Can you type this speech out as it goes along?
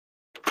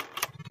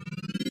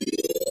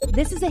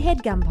This is a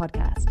HeadGum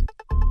podcast.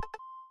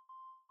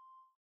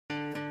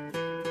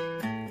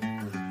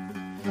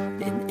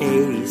 In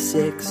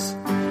 86,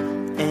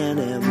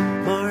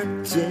 N.M.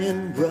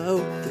 Martin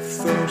wrote the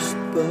first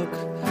book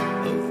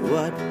of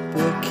what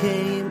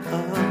became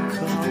a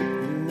cult.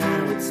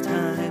 Now it's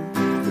time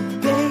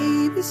for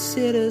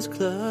Babysitter's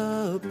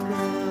Club.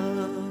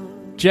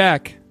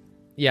 Jack.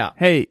 Yeah.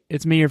 Hey,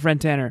 it's me, your friend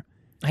Tanner.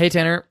 Hey,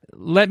 Tanner.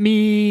 Let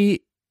me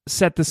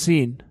set the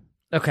scene,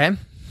 Okay.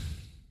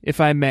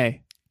 if I may.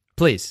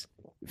 Please.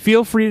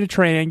 Feel free to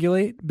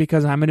triangulate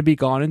because I'm going to be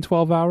gone in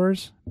 12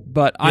 hours,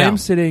 but I am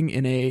sitting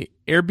in a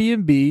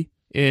Airbnb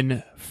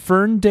in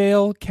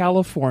Ferndale,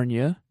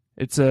 California.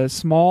 It's a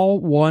small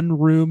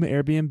one-room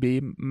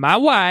Airbnb. My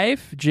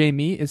wife,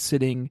 Jamie, is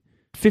sitting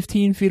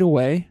 15 feet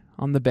away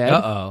on the bed.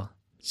 Uh-oh.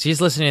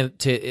 She's listening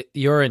to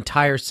your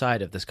entire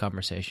side of this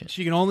conversation.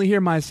 She can only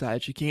hear my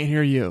side. She can't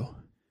hear you.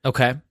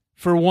 Okay.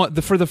 For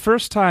the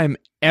first time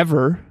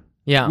ever,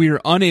 Yeah. we are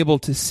unable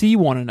to see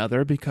one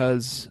another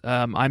because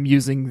I'm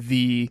using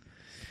the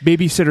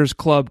Babysitter's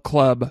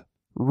Club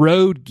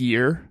road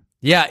gear.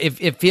 Yeah,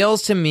 it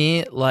feels to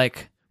me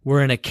like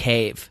we're in a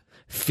cave,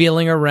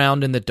 feeling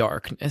around in the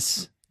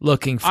darkness,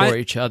 looking for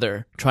each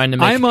other, trying to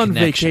make I'm a on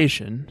connection.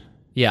 vacation,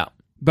 Yeah.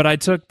 but I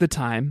took the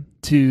time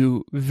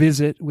to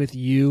visit with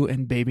you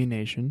and Baby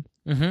Nation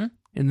Mm-hmm.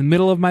 in the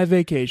middle of my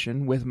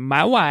vacation with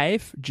my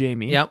wife,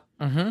 Jamie. Yep.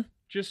 Mm-hmm.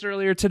 Just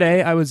earlier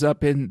today, I was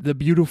up in the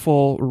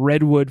beautiful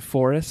redwood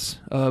forests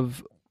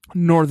of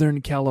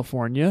Northern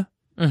California.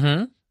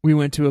 Mm-hmm. We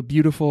went to a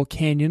beautiful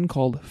canyon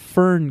called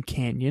Fern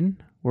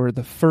Canyon, where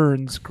the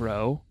ferns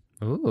grow.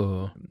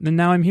 Ooh. And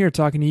now I'm here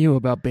talking to you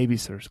about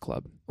Babysitter's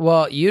Club.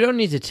 Well, you don't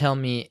need to tell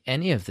me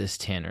any of this,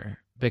 Tanner,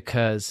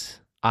 because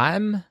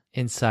I'm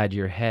inside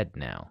your head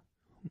now.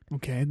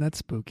 Okay, that's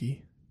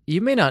spooky.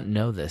 You may not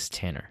know this,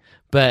 Tanner,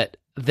 but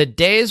the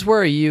days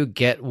where you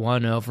get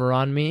one over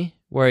on me,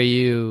 where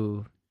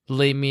you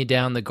lead me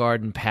down the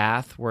garden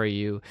path, where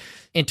you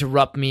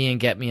interrupt me and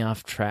get me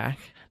off track,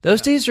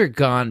 those days are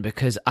gone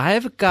because I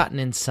have gotten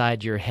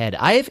inside your head.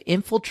 I have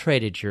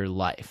infiltrated your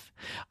life.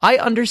 I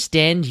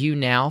understand you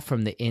now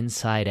from the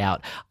inside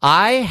out.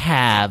 I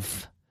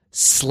have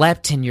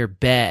slept in your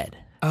bed,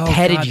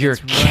 petted God, your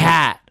that's right.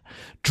 cat,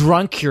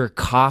 drunk your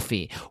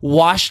coffee,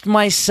 washed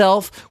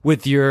myself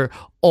with your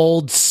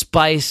Old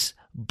Spice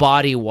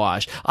body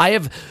wash. I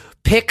have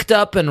picked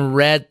up and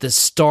read the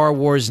Star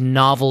Wars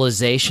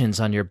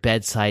novelizations on your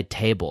bedside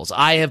tables.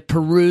 I have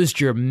perused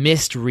your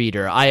mist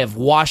reader. I have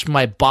washed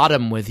my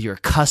bottom with your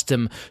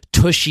custom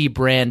Tushy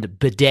brand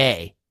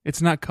bidet.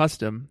 It's not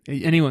custom.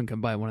 Anyone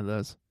can buy one of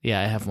those. Yeah,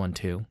 I have one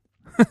too.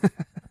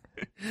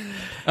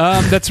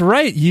 That's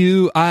right.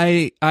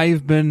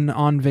 I've been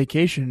on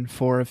vacation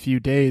for a few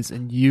days,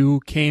 and you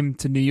came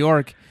to New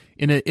York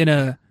in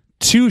a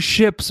two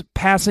ships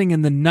passing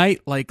in the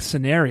night like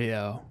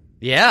scenario.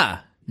 Yeah.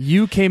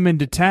 You came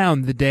into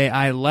town the day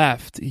I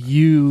left.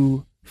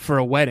 You for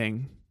a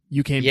wedding.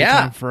 You came to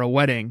town for a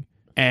wedding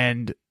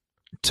and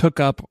took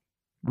up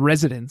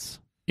residence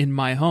in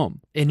my home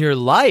In your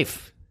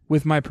life.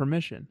 with my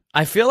permission.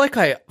 I feel like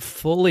I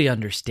fully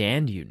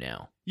understand you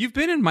now. You've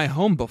been in my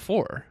home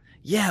before.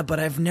 Yeah, but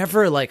I've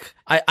never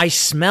I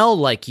smell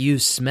like you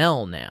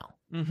smell now.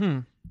 Mm-hmm.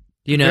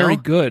 You know? Very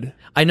good.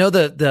 I know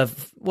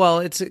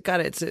it's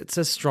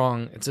a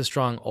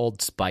strong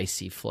Old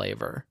Spicy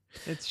flavor.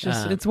 It's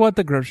just it's what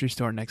the grocery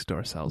store next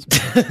door sells.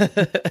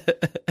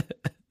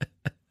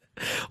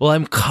 Well,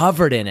 I'm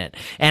covered in it,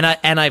 and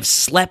I've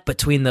slept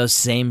between those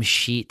same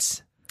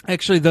sheets.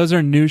 Actually, those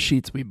are new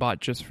sheets we bought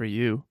just for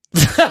you.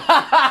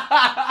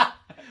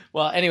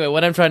 Well, anyway,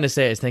 what I'm trying to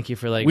say is thank you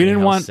for letting We me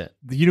didn't house want it.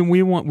 we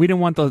didn't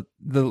want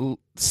the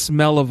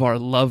smell of our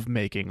love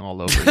making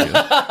all over you.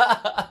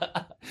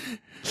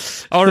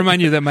 I'll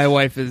remind you that my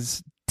wife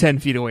is 10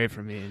 feet away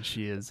from me, and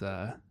she is.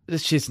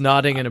 She's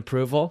nodding in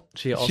approval.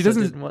 She also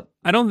doesn't. didn't want.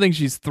 I don't think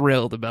she's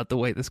thrilled about the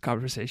way this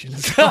conversation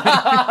is going.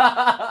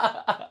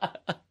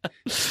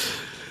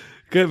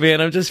 Good,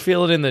 man. I'm just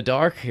feeling in the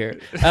dark here.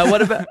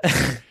 What about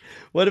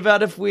what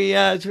about if we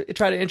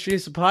try to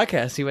introduce the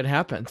podcast, see what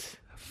happens?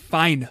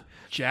 Fine,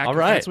 Jack. All if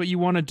right. That's what you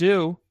want to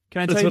do.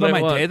 Can I That's tell you what about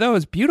I my want. day, though?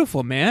 It's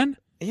beautiful, man.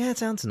 Yeah, it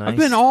sounds nice. I've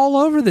been all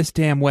over this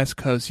damn West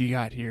Coast you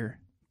got here.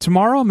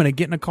 Tomorrow, I'm going to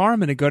get in a car. I'm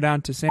going to go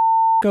down to San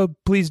Francisco.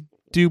 Please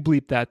do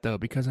bleep that, though,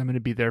 because I'm going to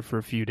be there for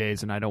a few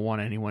days, and I don't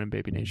want anyone in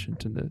Baby Nation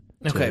to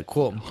Okay,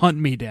 cool. hunt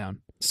me down.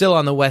 Still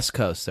on the West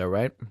Coast, though,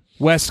 right?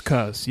 West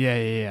Coast,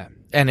 yeah.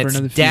 And For it's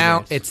another few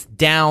down. days. It's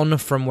down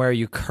from where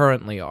you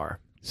currently are.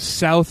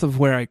 South of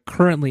where I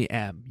currently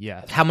am,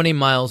 yes. How many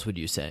miles would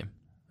you say?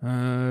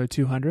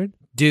 200?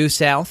 Due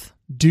south.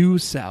 Due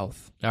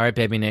south. All right,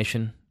 Baby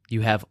Nation,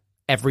 you have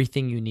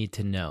everything you need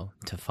to know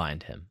to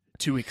find him.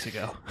 2 weeks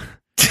ago.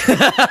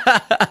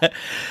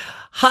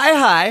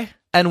 Hi,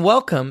 and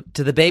welcome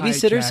to the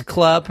Babysitter's Hi, Jack.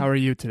 Club. How are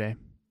you today?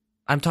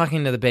 I'm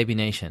talking to the Baby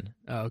Nation.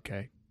 Oh,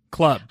 okay.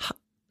 Club.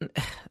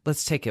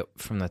 Let's take it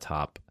from the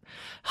top.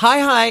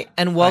 Hi,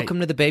 and welcome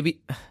to the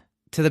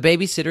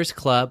Babysitter's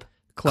Club.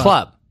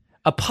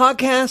 A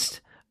podcast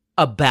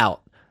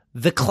about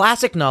the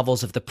classic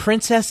novels of The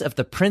Princess of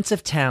the Prince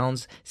of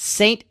Towns,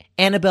 Saint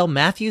Annabel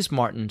Matthews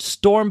Martin,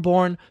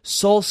 Stormborn,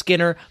 Soul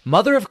Skinner,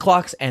 Mother of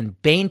Clocks,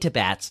 and Bane to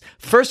Bats,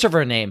 first of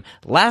her name,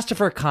 last of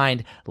her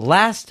kind,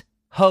 last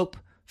hope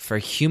for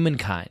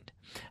humankind.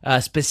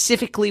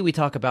 Specifically, we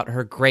talk about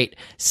her great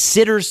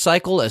Sitters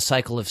cycle, a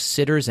cycle of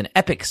sitters, an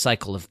epic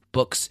cycle of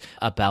books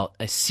about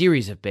a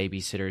series of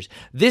babysitters.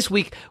 This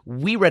week,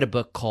 we read a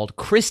book called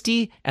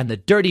Christy and the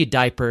Dirty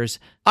Diapers.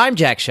 I'm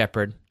Jack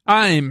Shepard.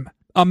 I'm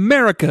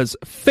America's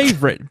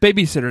favorite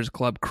Babysitters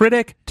Club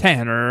critic,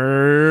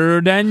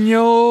 Tanner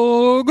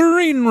Daniel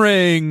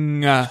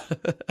Greenring.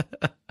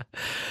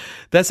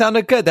 That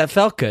sounded good. That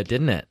felt good,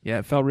 didn't it? Yeah,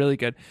 it felt really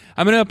good.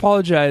 I'm going to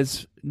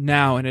apologize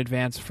now in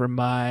advance for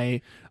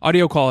my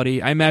audio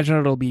quality. I imagine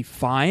it'll be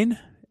fine.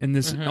 And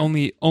this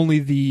only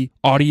the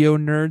audio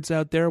nerds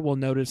out there will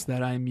notice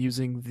that I'm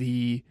using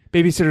the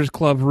Babysitters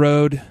Club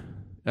Rode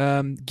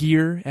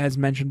gear, as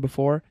mentioned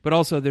before. But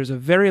also, there's a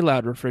very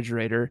loud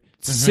refrigerator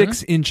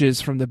 6 inches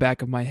from the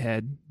back of my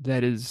head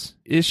that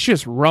it's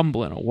just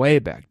rumbling away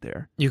back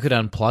there. You could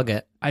unplug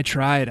it. I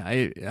tried.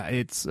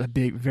 It's a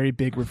very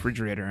big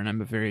refrigerator, and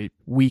I'm a very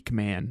weak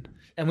man.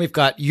 And we've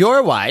got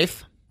your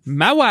wife.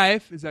 My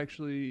wife is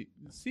actually,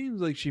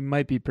 seems like she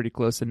might be pretty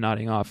close to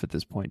nodding off at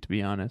this point, to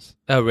be honest.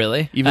 Oh,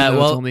 really? Even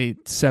though it's only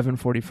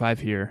 7:45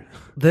 here.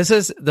 This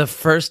is the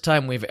first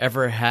time we've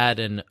ever had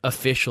an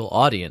official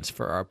audience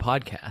for our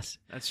podcast.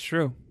 That's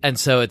true. And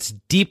so it's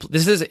deep.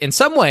 This is, in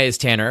some ways,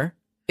 Tanner,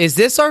 is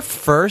this our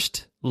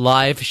first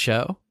live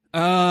show?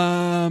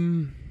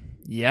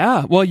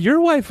 Yeah. Well,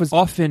 your wife was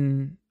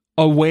often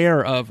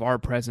aware of our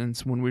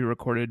presence when we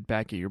recorded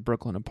back at your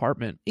Brooklyn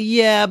apartment.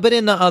 Yeah, but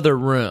in the other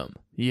room.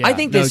 Yeah. I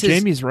think this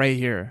Jamie's right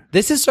here.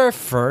 This is our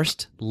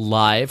first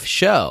live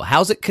show.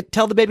 How's it?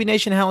 Tell the Baby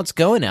Nation how it's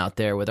going out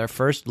there with our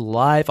first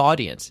live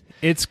audience.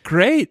 It's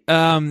great.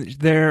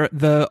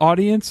 The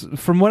audience,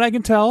 from what I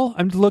can tell,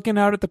 I'm looking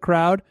out at the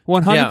crowd.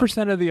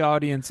 100% of the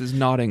audience is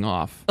nodding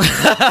off.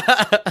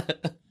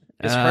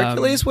 Is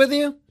Hercules with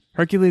you?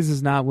 Hercules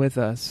is not with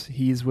us.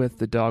 He's with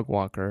the dog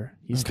walker.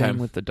 He's staying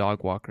with the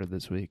dog walker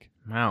this week.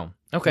 Wow.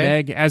 Okay.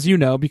 Meg, as you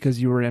know,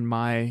 because you were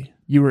inside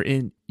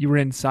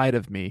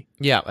of me.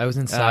 Yeah, I was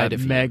inside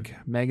of you.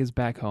 Meg is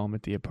back home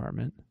at the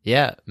apartment.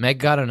 Yeah, Meg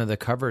got under the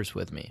covers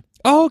with me.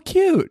 Oh,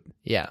 cute.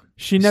 Yeah.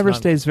 She never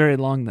stays very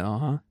long, though,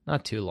 huh?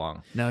 Not too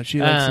long. No,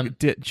 she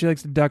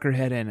likes to duck her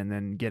head in and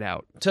then get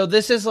out. So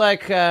this is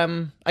like,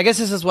 I guess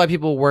this is why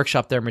people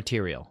workshop their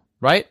material,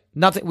 right?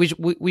 Nothing.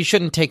 We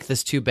shouldn't take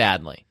this too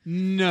badly.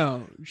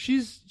 No,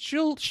 she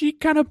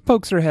kind of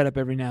pokes her head up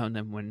every now and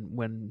then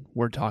when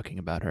we're talking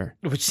about her,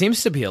 which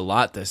seems to be a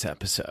lot this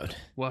episode.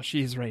 Well,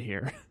 she's right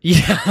here.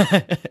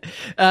 Yeah.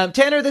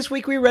 Tanner, this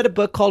week we read a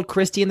book called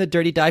Christy and the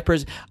Dirty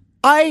Diapers.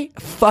 I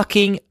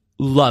fucking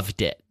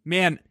loved it.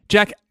 Man,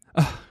 Jack,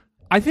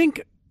 I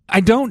think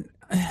I don't.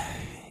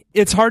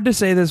 It's hard to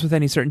say this with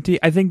any certainty.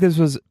 I think this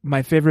was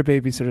my favorite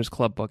Babysitters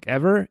Club book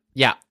ever.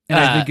 Yeah. And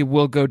I think it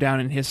will go down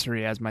in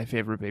history as my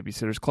favorite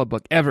Babysitters Club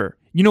book ever.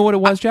 You know what it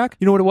was, Jack?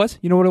 You know what it was?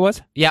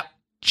 Yeah.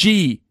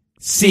 GCBSF.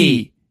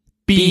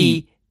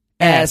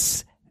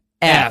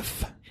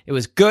 It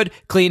was good,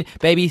 clean,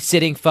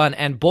 babysitting fun,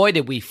 and boy,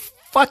 did we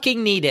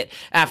fucking need it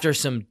after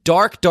some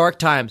dark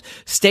times.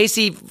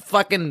 Stacy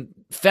fucking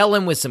fell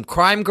in with some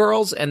crime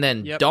girls, and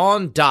then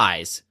Dawn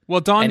dies. Well,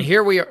 Dawn... And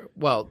here we are...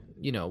 Well,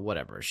 you know,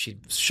 whatever. She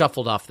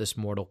shuffled off this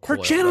mortal coil.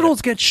 Her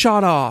genitals get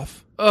shot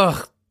off.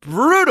 Ugh,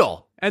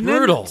 brutal. And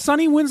brutal. Then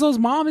Sonny Winslow's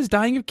mom is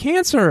dying of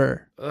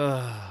cancer.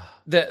 Ugh.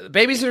 The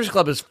Babysitters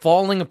Club is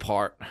falling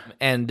apart,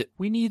 and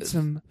we need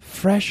some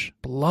fresh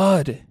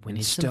blood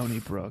in Stony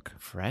Brook.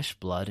 Fresh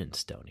blood in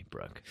Stony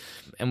Brook.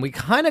 And we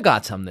kind of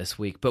got some this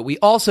week, but we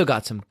also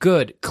got some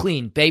good,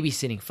 clean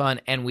babysitting fun,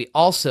 and we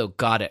also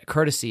got it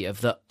courtesy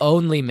of the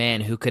only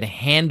man who could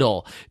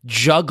handle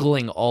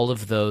juggling all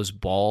of those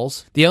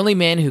balls. The only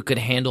man who could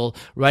handle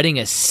writing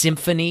a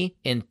symphony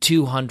in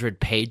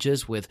 200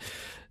 pages with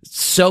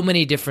so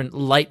many different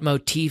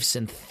leitmotifs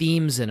and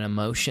themes and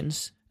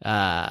emotions.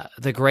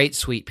 The great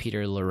Sweet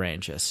Peter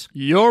Larangis.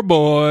 Your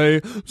boy,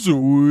 Sweet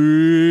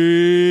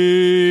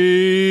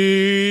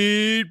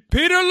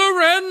Peter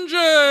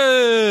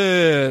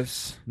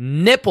Larangis.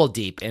 Nipple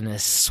deep in a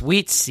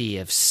sweet sea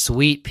of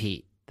Sweet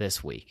Pete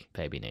this week,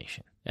 Baby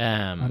Nation.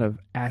 A lot of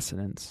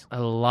assonance.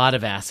 A lot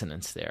of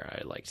assonance there.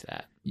 I liked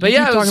that. But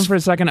yeah, talking for a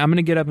second. I'm going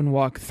to get up and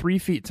walk 3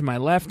 feet to my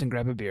left and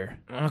grab a beer.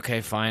 Okay,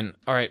 fine.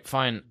 All right,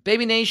 fine.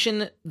 Baby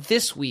Nation,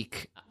 this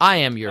week, I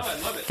am your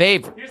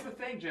favorite. Here's the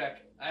thing, Jack.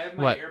 I have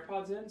my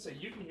AirPods in, so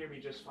you can hear me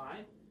just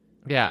fine.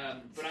 Yeah.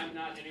 But I'm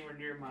not anywhere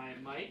near my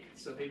mic,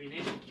 so Baby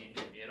Nation can't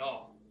hear me at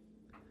all.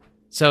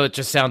 So it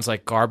just sounds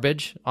like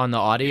garbage on the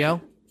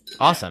audio? Yeah.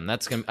 Awesome. I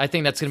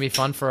think that's gonna be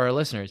fun for our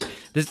listeners.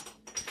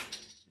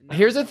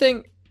 Here's the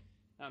thing.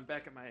 I'm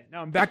back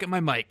at my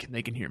mic, and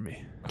they can hear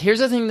me. Here's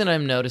the thing that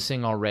I'm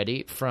noticing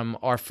already from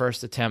our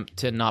first attempt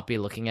to not be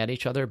looking at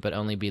each other, but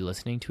only be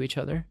listening to each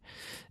other.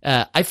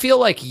 I feel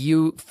like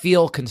you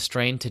feel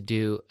constrained to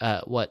do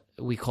what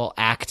we call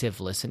active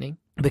listening.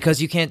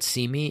 because you can't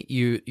see me,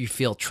 you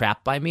feel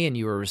trapped by me, and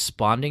you are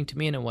responding to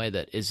me in a way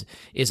that is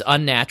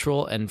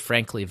unnatural and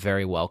frankly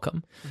very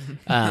welcome.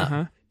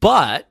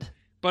 But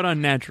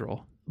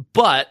unnatural.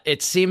 But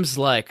it seems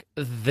like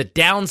the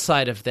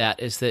downside of that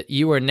is that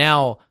you are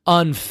now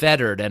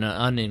unfettered and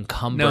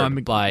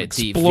unencumbered by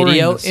the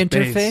video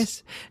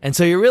interface. And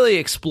so you're really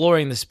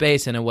exploring the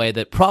space in a way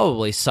that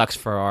probably sucks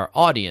for our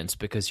audience,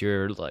 because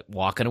you're like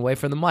walking away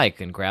from the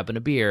mic and grabbing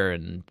a beer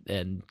and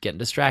getting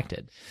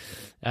distracted.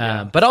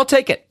 But I'll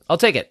take it.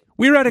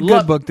 We read a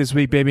good book this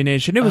week, Baby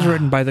Nation. It was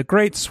written by the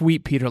great,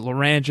 sweet Peter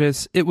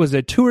Larangis. It was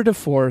a tour de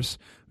force.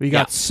 We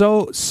got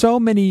so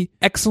many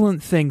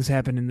excellent things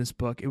happen in this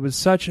book. It was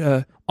such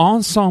a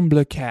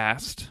ensemble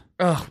cast.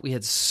 Oh, we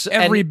had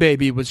every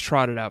baby was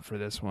trotted out for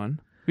this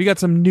one. We got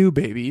some new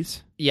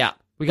babies. Yeah,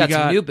 we got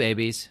some new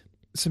babies.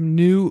 Some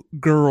new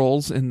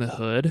girls in the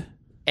hood.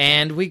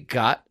 And we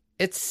got,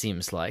 it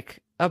seems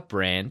like, a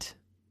brand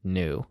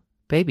new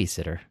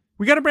babysitter.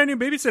 We got a brand new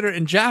babysitter.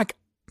 And Jack,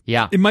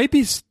 yeah, it might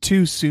be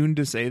too soon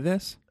to say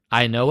this.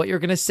 I know what you're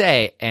going to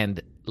say,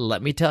 and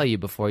let me tell you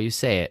before you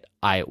say it,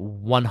 I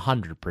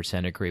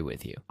 100% agree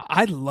with you.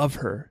 I love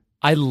her.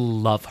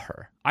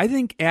 I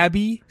think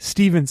Abby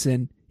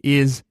Stevenson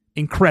is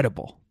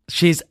incredible.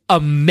 She's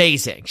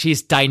amazing.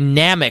 She's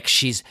dynamic.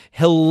 She's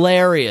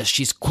hilarious.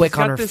 She's quick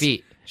on her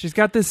feet. She's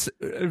got this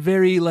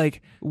very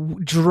like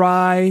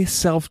dry,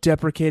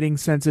 self-deprecating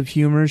sense of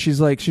humor. She's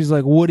like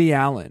Woody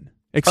Allen,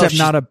 except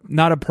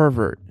not a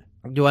pervert.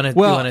 You want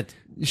to?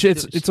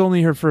 It's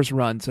only her first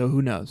run, so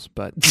who knows?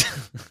 But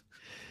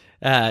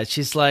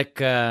she's like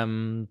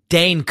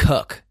Dane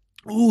Cook.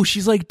 Ooh,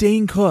 she's like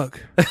Dane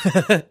Cook.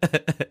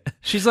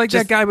 She's like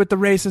that guy with the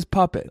racist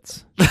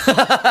puppets.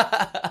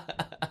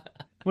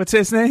 What's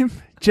his name?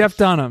 Jeff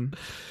Dunham.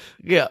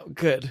 Yeah,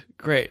 good,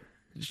 great.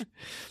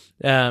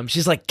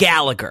 She's like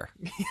Gallagher.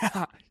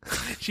 Yeah,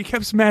 she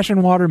kept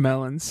smashing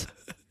watermelons.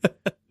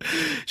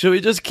 Should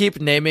we just keep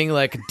naming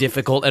like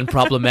difficult and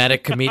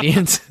problematic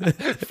comedians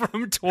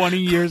from 20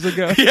 years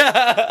ago?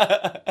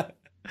 Yeah.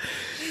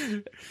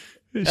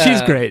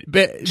 She's great.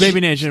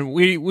 Baby Nation,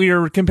 we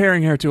are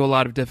comparing her to a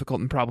lot of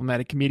difficult and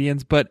problematic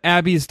comedians, but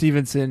Abby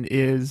Stevenson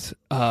is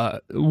a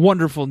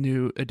wonderful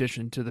new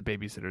addition to the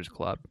Babysitters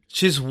Club.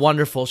 She's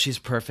wonderful. She's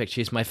perfect.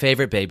 She's my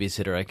favorite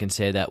babysitter. I can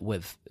say that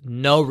with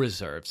no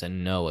reserves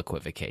and no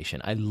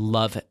equivocation. I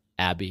love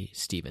Abby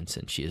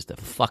Stevenson. She is the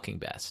fucking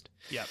best.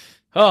 Yep.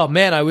 Oh,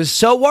 man, I was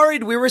so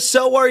worried. We were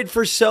so worried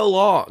for so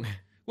long.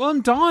 Well,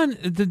 and Dawn,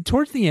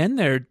 towards the end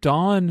there,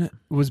 Dawn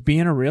was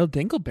being a real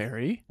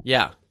dingleberry.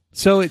 Yeah.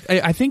 So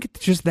I think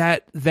it's just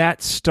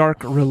that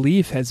stark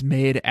relief has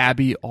made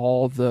Abby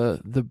all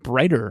the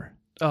brighter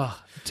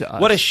to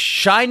us. What a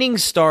shining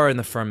star in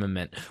the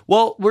firmament.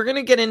 Well, we're going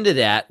to get into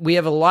that. We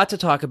have a lot to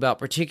talk about,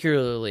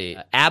 particularly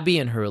Abby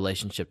and her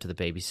relationship to the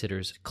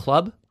Babysitters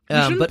Club.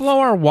 We shouldn't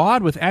blow our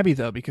wad with Abby,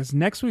 though, because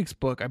next week's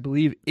book, I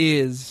believe,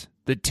 is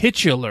the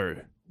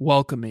titular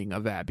welcoming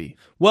of Abby.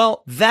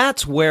 Well,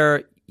 that's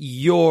where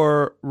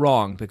you're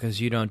wrong, because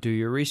you don't do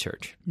your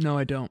research. No,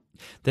 I don't.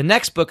 The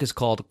next book is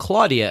called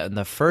Claudia and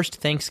the First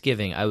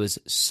Thanksgiving. I was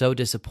so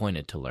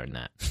disappointed to learn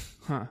that.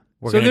 Huh.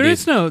 So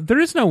there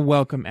is no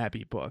Welcome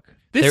Abby book.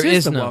 This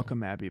is the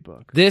Welcome Abby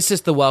book. This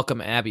is the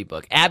Welcome Abby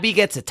book. Abby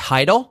gets a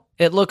title,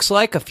 it looks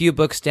like, a few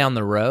books down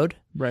the road.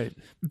 Right.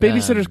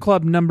 Babysitters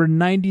Club number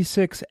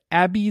 96,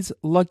 Abby's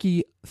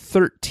Lucky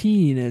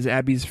 13 is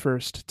Abby's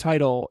first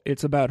title.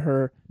 It's about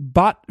her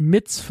bat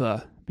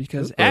mitzvah,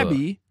 because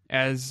Abby,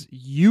 as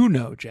you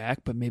know, Jack,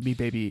 but maybe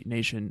Baby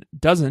Nation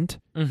doesn't,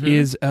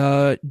 is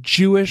a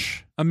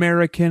Jewish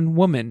American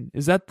woman.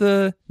 Is that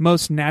the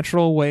most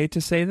natural way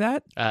to say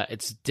that?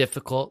 It's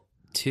difficult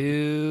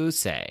to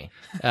say,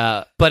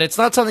 but it's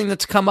not something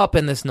that's come up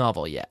in this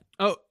novel yet.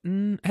 Oh,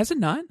 has it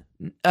not?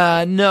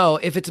 No,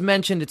 if it's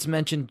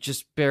mentioned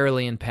just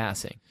barely in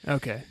passing.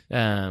 Okay.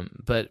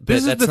 But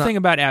this is the thing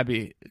about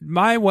Abby.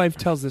 My wife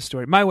tells this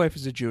story. My wife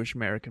is a Jewish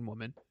American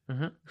woman.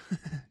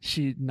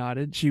 She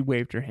nodded. She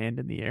waved her hand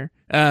in the air.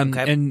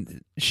 Okay.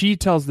 And she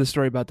tells the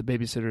story about the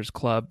Babysitters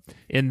Club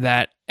in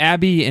that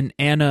Abby and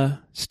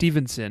Anna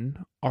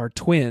Stevenson are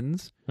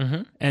twins,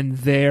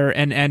 and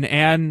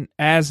Anne,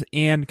 as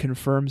Anne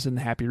confirms in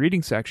the Happy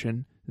Reading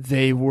section,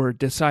 they were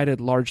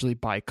decided largely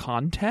by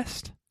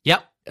contest.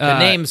 Yep. The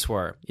names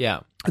were,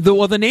 yeah.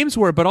 The names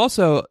were, but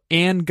also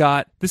Anne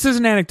got, this is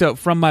an anecdote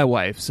from my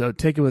wife, so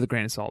take it with a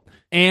grain of salt.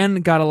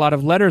 Anne got a lot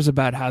of letters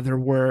about how there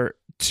were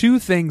two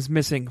things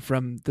missing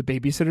from the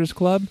Babysitters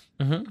Club.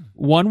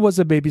 One was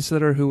a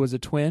babysitter who was a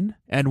twin,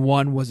 and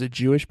one was a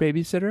Jewish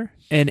babysitter.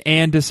 And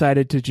Anne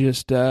decided to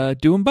just do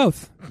them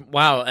both.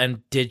 Wow,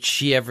 and did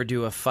she ever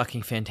do a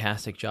fucking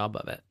fantastic job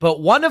of it? But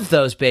one of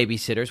those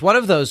babysitters, one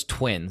of those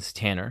twins,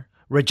 Tanner,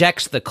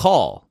 rejects the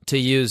call, to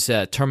use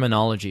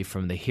terminology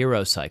from the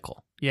Hero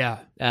Cycle. Yeah,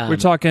 we're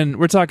talking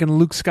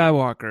Luke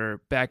Skywalker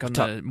back on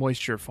the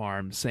moisture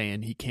farm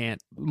saying he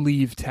can't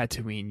leave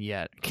Tatooine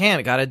yet.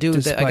 I gotta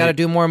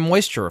do more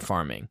moisture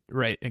farming.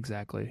 Right,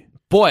 exactly.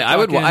 Boy,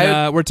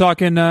 we're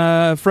talking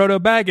Frodo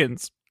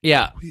Baggins.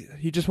 Yeah,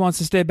 he just wants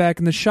to stay back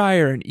in the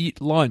Shire and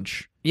eat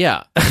lunch.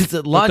 Yeah,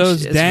 the lunch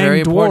those is dang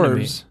very important to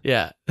me. dwarves.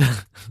 Yeah,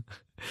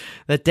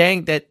 that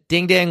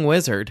ding dang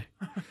wizard.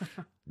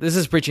 This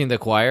is preaching the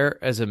choir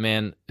as a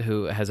man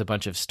who has a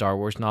bunch of Star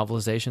Wars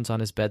novelizations on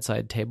his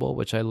bedside table,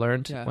 which I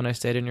learned when I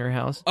stayed in your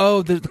house.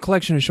 Oh, the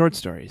collection of short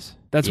stories.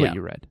 That's what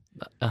you read.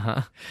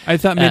 Uh-huh. I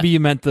thought maybe you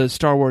meant the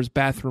Star Wars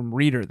bathroom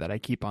reader that I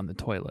keep on the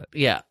toilet.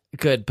 Yeah,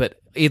 good,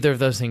 but either of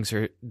those things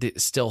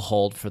still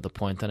hold for the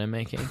point that I'm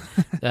making.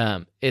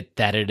 That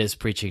it is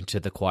preaching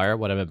to the choir,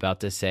 what I'm about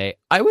to say.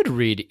 I would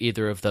read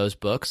either of those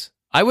books.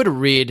 I would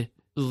read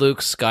Luke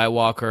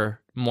Skywalker,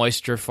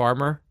 Moisture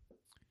Farmer.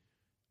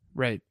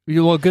 Right.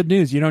 Well, good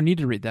news. You don't need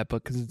to read that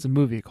book because it's a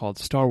movie called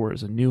Star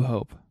Wars: A New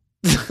Hope.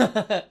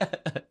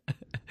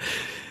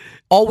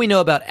 All we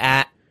know about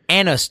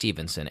Anna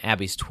Stevenson,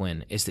 Abby's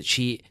twin, is that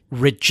she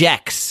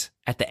rejects,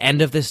 at the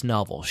end of this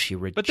novel, she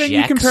rejects. But then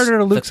you compared her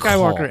to Luke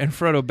Skywalker call. and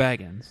Frodo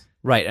Baggins.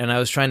 Right, and I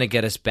was trying to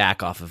get us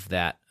back off of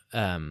that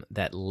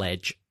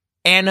ledge.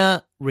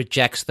 Anna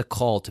rejects the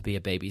call to be a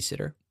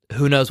babysitter.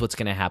 Who knows what's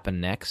going to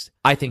happen next?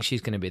 I think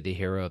she's going to be the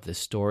hero of this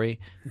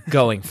story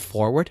going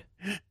forward.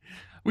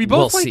 We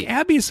both We'll like see.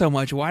 Abby so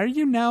much. Why are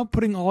you now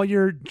putting all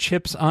your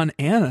chips on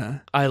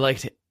Anna? I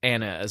liked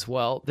Anna as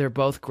well. They're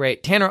both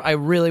great. Tanner, I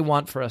really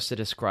want for us to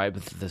describe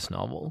this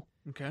novel.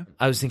 Okay.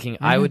 I was thinking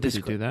I would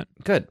describe do that.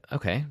 Good.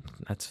 Okay.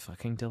 That's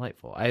fucking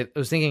delightful. I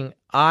was thinking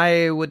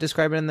I would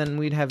describe it and then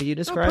we'd have you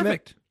describe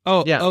perfect.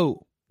 Oh, Yeah.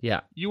 Oh, it. Yeah.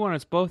 you want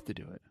us both to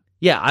do it.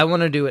 Yeah, I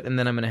want to do it and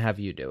then I'm going to have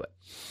you do it.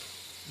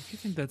 If you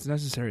think that's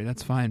necessary,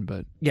 that's fine,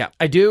 but... Yeah,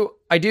 I do,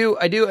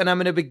 and I'm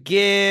going to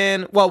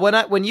begin... Well,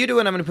 when you do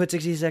it, I'm going to put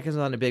 60 seconds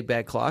on a big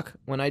bad clock.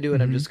 When I do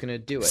it, I'm just going to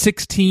do it.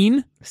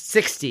 16?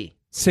 60.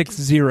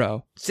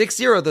 6-0.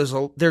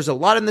 6-0. There's a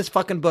lot in this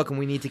fucking book, and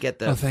we need to get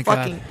the Oh, thank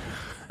fucking... God.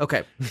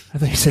 Okay. I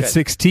thought you said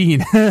 16.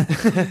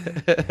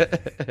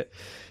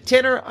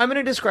 Tanner, I'm going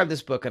to describe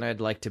this book, and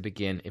I'd like to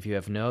begin, if you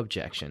have no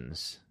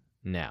objections,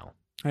 now.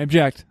 I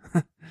object.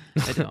 I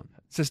don't.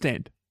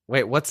 Sustained.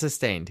 Wait, what's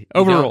sustained? You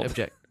Overruled. don't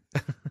object.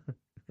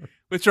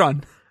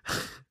 Withdrawn.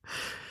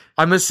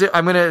 I'm going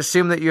to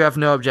assume that you have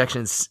no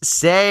objections.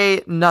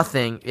 Say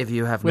nothing if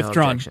you have no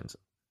Withdrawn. objections.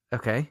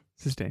 Okay.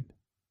 Sustained.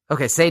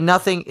 Okay, say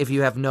nothing if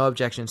you have no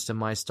objections to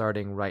my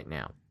starting right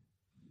now.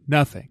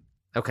 Nothing.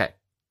 Okay.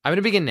 I'm going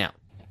to begin now.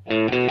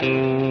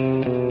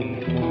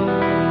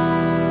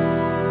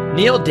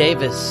 Neil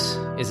Davis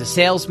is a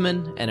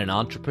salesman and an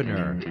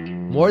entrepreneur,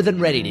 more than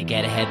ready to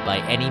get ahead by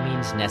any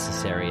means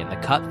necessary in the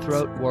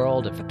cutthroat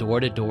world of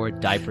door-to-door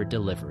diaper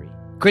delivery.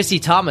 Chrissy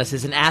Thomas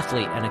is an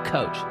athlete and a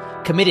coach,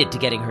 committed to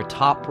getting her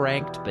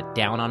top-ranked but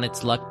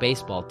down-on-its-luck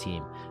baseball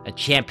team a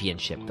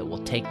championship that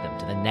will take them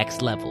to the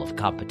next level of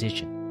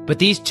competition. But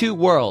these two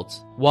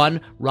worlds, one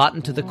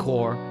rotten to the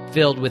core,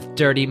 filled with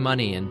dirty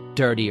money and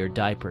dirtier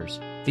diapers,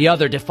 the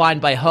other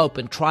defined by hope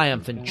and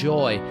triumph and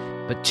joy,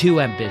 but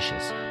too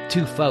ambitious,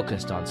 too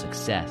focused on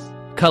success,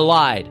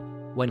 collide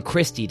when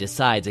Christy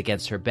decides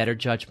against her better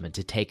judgment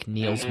to take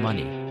Neil's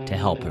money to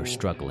help her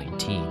struggling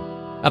team.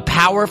 A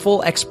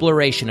powerful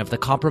exploration of the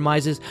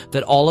compromises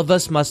that all of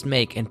us must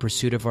make in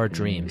pursuit of our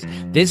dreams.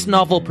 This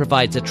novel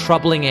provides a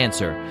troubling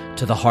answer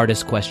to the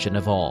hardest question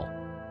of all.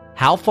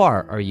 How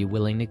far are you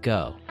willing to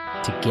go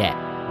to get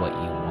what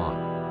you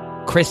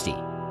want? Christy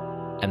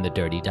and the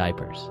Dirty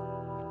Diapers.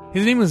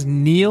 His name was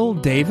Neil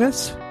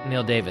Davis?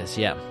 Neil Davis,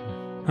 yeah.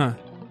 Huh.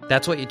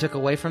 That's what you took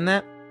away from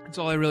that? That's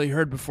all I really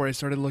heard before I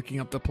started looking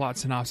up the plot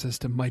synopsis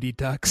to Mighty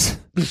Ducks.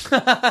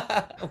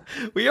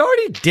 We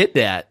already did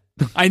that.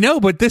 I know,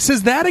 but this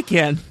is that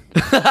again.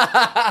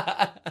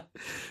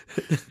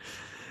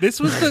 This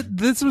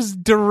was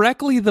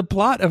directly the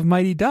plot of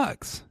Mighty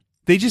Ducks.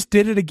 They just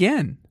did it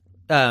again.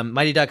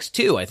 Mighty Ducks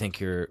 2, I think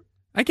you're...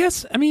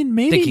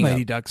 Maybe thinking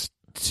Mighty of. Ducks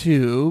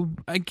 2,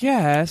 I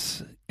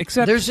guess.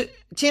 Except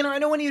Tanner, I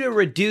don't want you to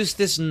reduce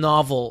this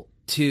novel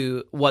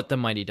to what the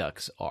Mighty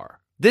Ducks are.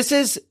 This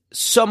is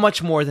so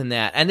much more than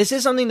that. And this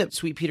is something that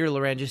Sweet Peter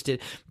Loran just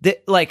did.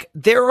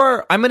 There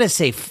are, I'm going to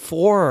say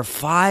 4 or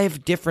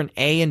 5 different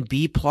A and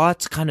B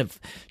plots kind of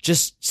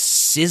just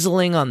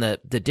sizzling on the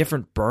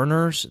different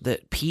burners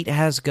that Pete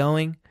has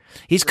going.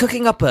 He's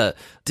cooking up a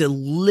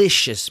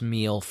delicious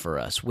meal for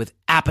us with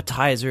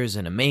appetizers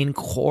and a main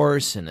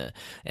course and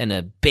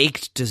a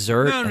baked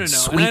dessert and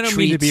sweet and I don't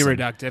mean to be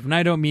treats. reductive, and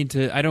I don't mean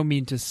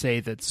to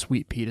say that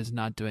Sweet Pete is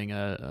not doing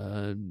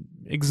a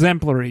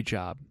exemplary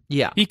job.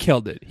 Yeah. He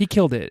killed it,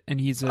 and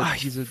he's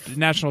a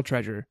national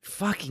treasure.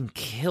 Fucking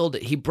killed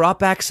it. He brought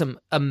back some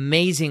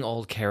amazing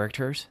old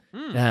characters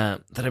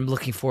that I'm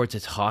looking forward to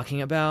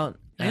talking about.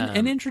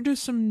 And introduce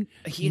some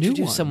He new introduced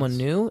ones. someone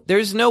new.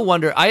 There's no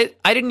wonder. I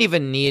didn't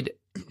even need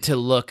to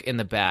look in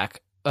the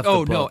back of the Oh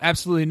book no,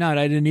 absolutely not.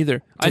 I didn't either.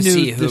 to I knew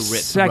see who the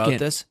second wrote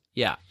this.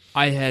 Yeah.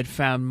 I had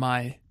found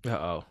my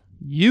Uh-oh.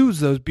 use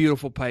those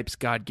beautiful pipes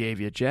God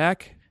gave you,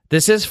 Jack.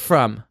 This is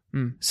from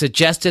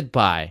suggested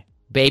by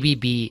Baby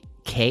B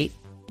Kate,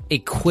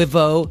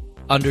 Equivo_Kate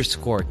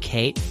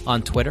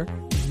on Twitter,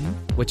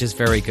 which is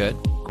very good.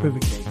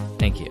 Equivocate.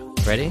 Thank you.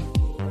 Ready?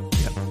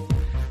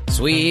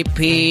 Sweet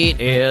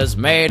Pete is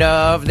made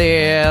of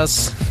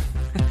this.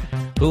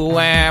 Who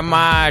am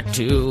I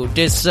to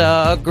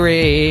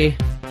disagree?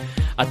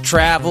 I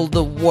traveled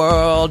the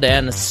world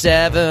and the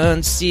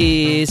 7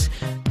 seas.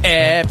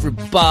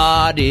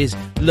 Everybody's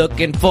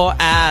looking for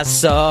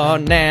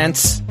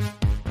assonance.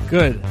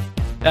 Good.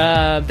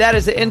 That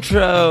is the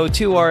intro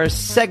to our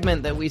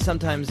segment that we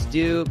sometimes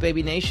do,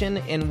 Baby Nation,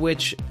 in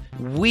which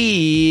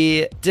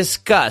we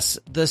discuss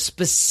the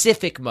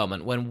specific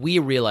moment when we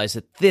realize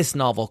that this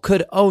novel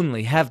could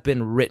only have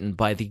been written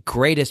by the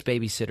greatest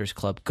Babysitters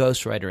Club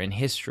ghostwriter in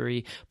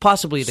history,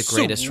 possibly the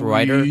greatest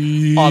writer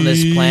on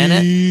this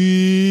planet.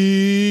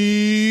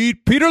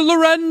 Peter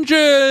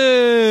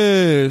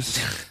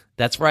Larangis!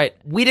 That's right.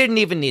 We didn't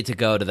even need to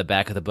go to the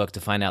back of the book to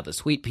find out that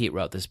Sweet Pete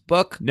wrote this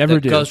book. Never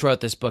did. Ghost wrote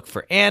this book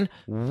for Anne.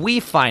 We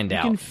find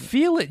out. You can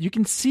feel it. You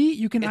can see.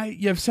 You can.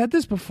 I've said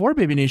this before,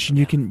 Baby Nation.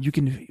 You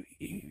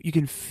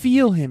can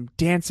feel him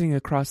dancing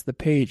across the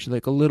page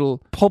like a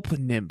little pulp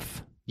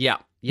nymph. Yeah.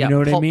 You know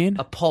what I mean?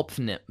 A pulp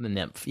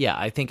nymph. Yeah,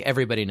 I think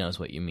everybody knows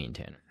what you mean,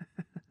 Tanner.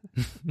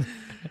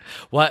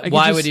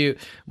 Why would you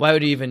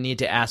even need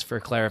to ask for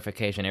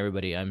clarification?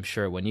 Everybody, I'm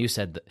sure, when you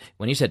said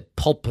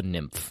pulp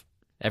nymph,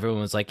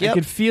 everyone was like, yep. I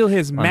could feel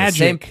his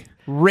magic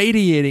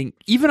radiating.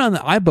 Even on the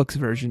iBooks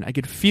version, I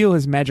could feel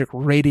his magic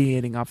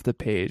radiating off the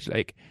page.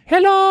 Like,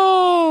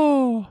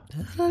 hello!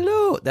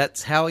 Hello!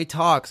 That's how he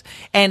talks.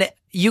 And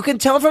you can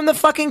tell from the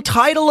fucking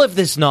title of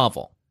this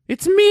novel.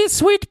 It's me,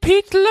 Sweet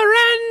Pete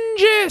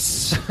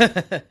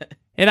Larangis!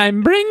 And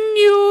I'm bringing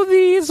you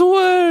these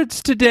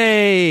words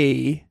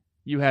today.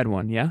 You had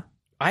one, yeah?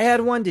 I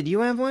had one. Did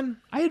you have one?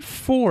 I had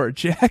 4,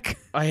 Jack.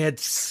 I had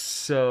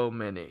so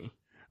many.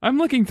 I'm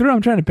looking through.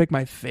 I'm trying to pick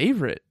my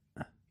favorite.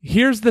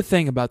 Here's the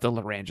thing about the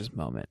Larangis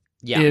moment.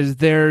 Yeah. Is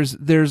there's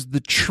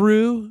the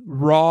true,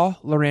 raw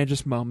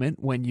Larangis moment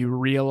when you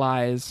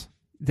realize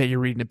that you're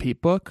reading a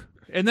Pete book.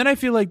 And then I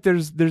feel like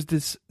there's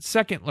this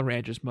second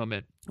Larangis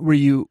moment where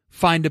you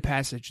find a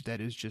passage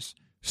that is just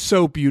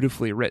so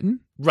beautifully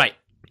written. Right.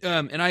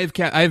 And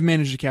I've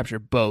managed to capture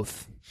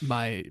both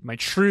my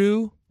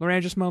true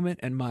Larangis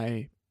moment and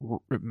my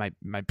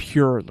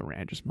pure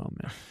Larangis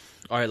moment.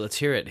 All right, let's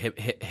hear it.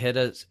 Hit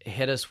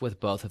us with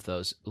both of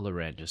those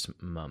Larangis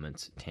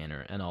moments,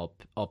 Tanner, and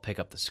I'll pick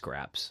up the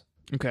scraps.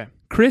 Okay.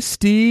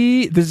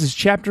 Christy, this is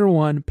chapter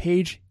 1,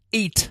 page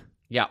 8.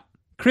 Yeah.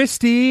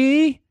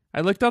 Christy, I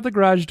looked out the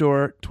garage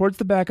door. Towards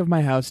the back of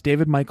my house,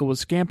 David Michael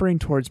was scampering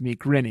towards me,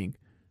 grinning.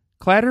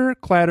 Clatter,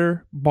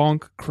 clatter,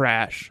 bonk,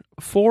 crash.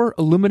 4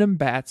 aluminum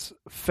bats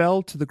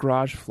fell to the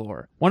garage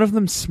floor. One of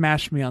them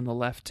smashed me on the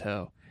left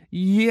toe.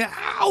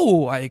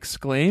 Yow! I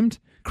exclaimed.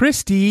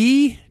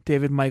 Christy,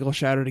 David Michael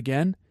shouted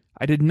again.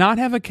 I did not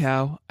have a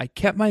cow. I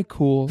kept my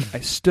cool. I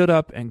stood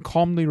up and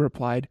calmly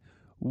replied,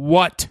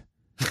 "What?"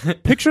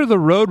 Picture the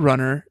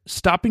Roadrunner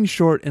stopping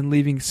short and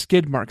leaving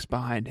skid marks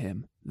behind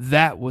him.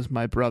 That was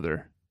my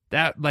brother.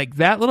 That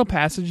little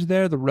passage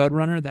there, the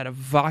Roadrunner, that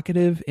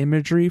evocative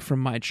imagery from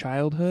my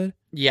childhood.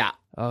 Yeah.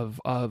 Of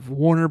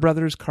Warner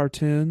Brothers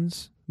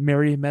cartoons,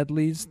 Merry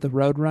Medley's The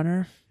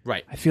Roadrunner.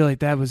 Right. I feel like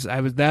that was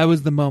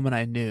the moment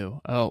I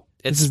knew. Oh,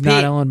 It's this is Pete.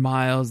 not Ellen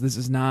Miles. This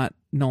is not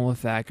Nola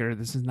Thacker.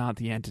 This is not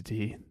The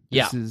Entity.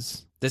 This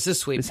is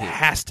Sweet This Pete.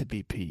 has to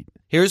be Pete.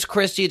 Here's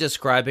Christy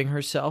describing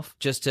herself,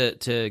 just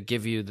to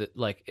give you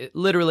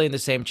literally in the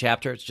same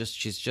chapter.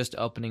 She's just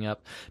opening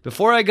up.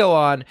 Before I go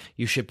on,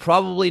 you should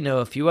probably know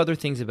a few other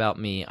things about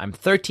me. I'm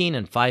 13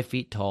 and 5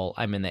 feet tall.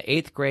 I'm in the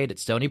 8th grade at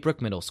Stony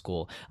Brook Middle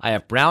School. I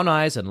have brown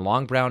eyes and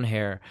long brown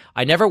hair.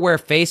 I never wear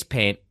face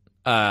paint,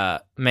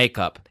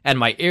 makeup, and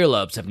my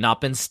earlobes have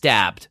not been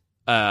stabbed,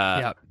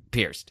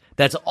 pierced.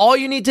 That's all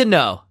you need to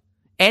know.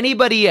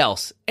 Anybody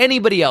else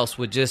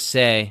would just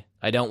say,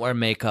 I don't wear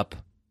makeup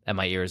and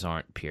my ears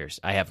aren't pierced.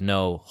 I have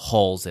no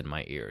holes in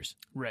my ears.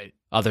 Right.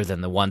 Other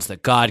than the ones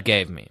that God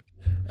gave me.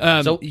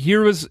 So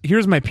here's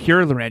my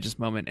pure Larangis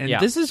moment. And Yeah.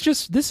 this is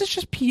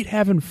just Pete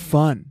having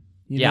fun,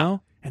 you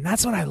know? And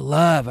that's what I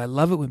love. I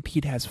love it when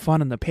Pete has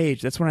fun on the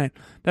page. That's when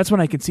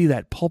I can see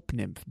that pulp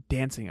nymph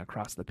dancing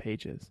across the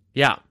pages.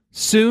 Yeah.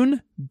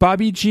 Soon,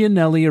 Bobby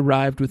Gianelli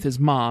arrived with his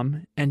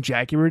mom and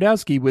Jackie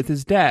Rudowski with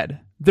his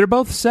dad. They're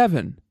both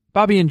 7.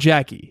 Bobby and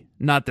Jackie,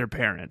 not their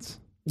parents.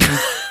 I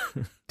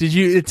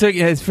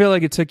feel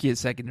like it took you a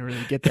second to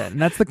really get that.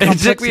 And that's the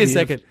complexity. It took me a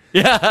second.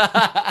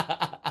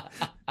 Yeah.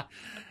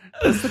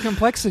 That's the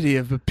complexity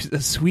of a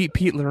Sweet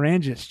Pete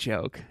Larangis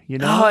joke, you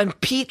know? Oh, and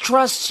Pete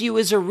trusts you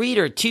as a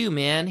reader too,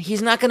 man.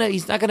 He's not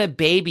gonna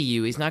baby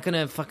you. He's not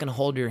gonna fucking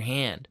hold your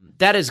hand.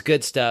 That is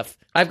good stuff.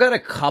 I've got a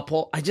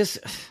couple. I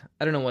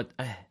don't know what.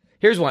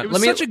 Here's one. It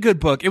was such a good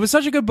book. It was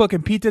such a good book,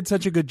 and Pete did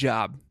such a good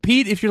job.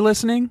 Pete, if you're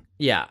listening,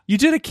 yeah, you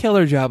did a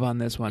killer job on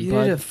this one. You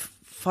bud. did a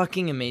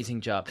fucking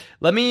amazing job.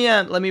 Let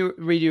me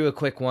read you a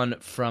quick one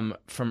from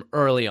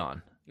early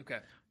on. Okay.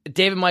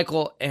 David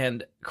Michael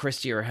and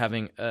Christy are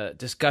having a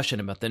discussion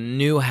about the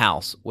new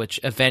house, which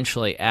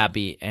eventually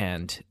Abby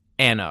and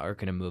Anna are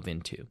going to move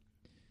into.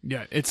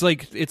 Yeah, it's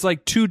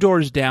like 2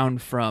 doors down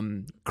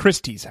from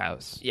Christy's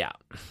house. Yeah.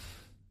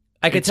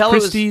 I could it's tell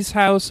Christy's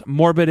house,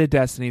 Morbid at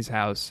Destiny's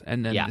house,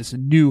 and then this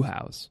new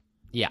house.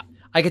 Yeah.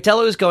 I could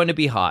tell it was going to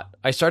be hot.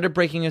 I started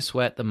breaking a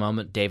sweat the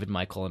moment David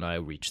Michael and I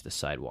reached the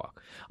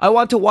sidewalk. I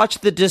want to watch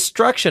the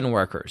destruction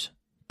workers,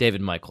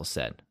 David Michael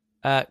said.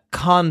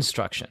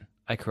 Construction,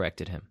 I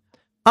corrected him.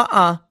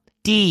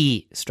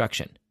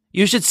 Destruction.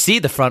 You should see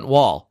the front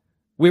wall.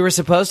 We were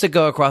supposed to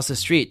go across the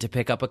street to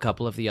pick up a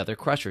couple of the other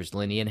crushers,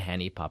 Linny and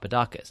Henny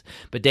Papadakis,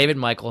 but David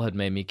Michael had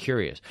made me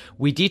curious.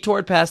 We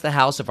detoured past the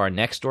house of our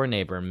next-door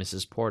neighbor,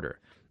 Mrs. Porter.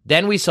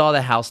 Then we saw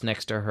the house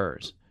next to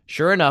hers.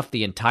 Sure enough,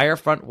 the entire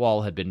front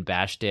wall had been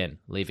bashed in,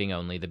 leaving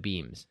only the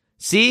beams.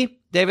 See,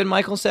 David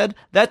Michael said,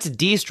 that's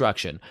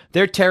destruction.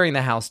 They're tearing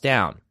the house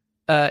down.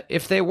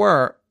 If they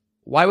were,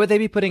 why would they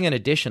be putting an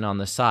addition on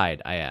the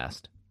side, I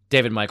asked.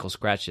 David Michael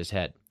scratched his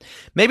head.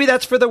 Maybe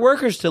that's for the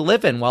workers to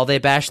live in while they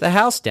bash the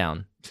house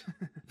down.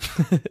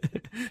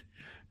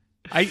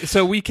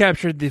 So we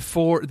captured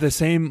the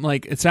same,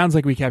 like, it sounds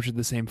like we captured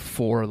the same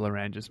 4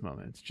 Larangis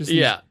moments. Just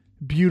these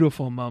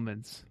beautiful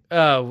moments.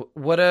 Oh,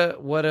 what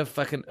a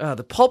fucking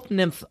the pulp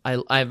nymph.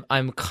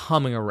 I'm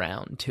coming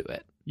around to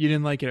it. You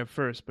didn't like it at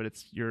first, but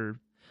it's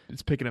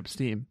picking up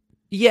steam.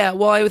 Yeah,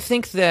 well, I would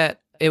think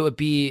that it would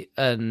be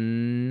a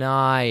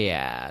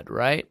naiad,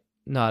 right?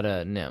 Not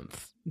a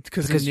nymph.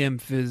 Because a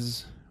nymph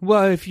is,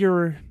 well, if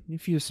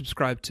you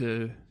subscribe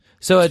to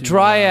a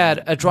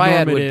dryad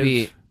would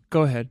be.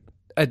 Go ahead.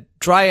 A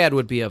dryad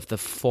would be of the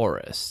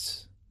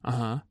forests.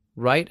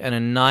 Right? And a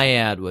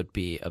naiad would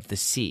be of the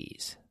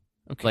seas.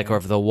 Okay. Or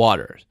of the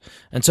waters.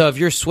 And so if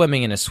you're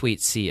swimming in a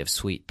sweet sea of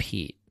sweet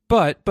peat.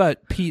 But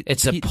Pete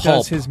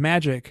does his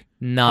magic.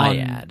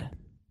 Naiad.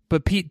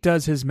 But Pete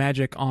does his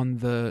magic on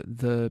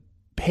the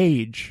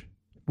page,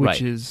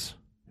 which is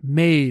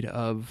made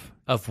of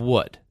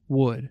wood.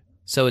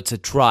 So it's a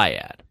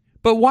dryad.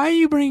 But why are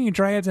you bringing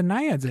dryads and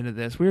naiads into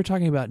this? We were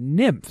talking about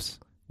nymphs.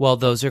 Well,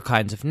 those are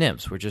kinds of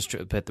nymphs.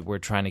 We're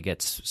trying to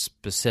get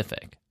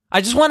specific.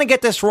 I just want to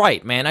get this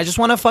right, man. I just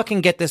want to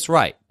fucking get this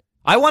right.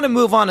 I want to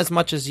move on as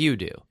much as you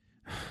do.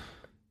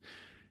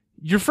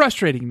 You're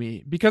frustrating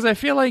me because I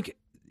feel like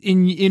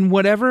in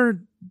whatever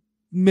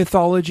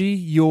mythology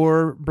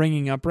you're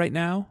bringing up right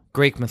now,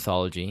 Greek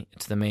mythology,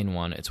 it's the main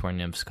one. It's where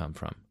nymphs come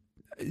from.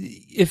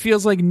 It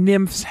feels like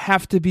nymphs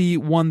have to be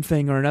one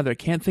thing or another.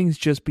 Can't things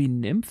just be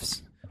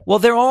nymphs? Well,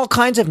 there are all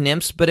kinds of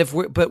nymphs, but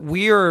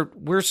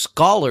we're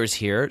scholars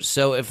here.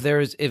 So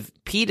if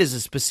Pete is a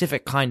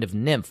specific kind of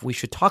nymph, we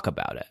should talk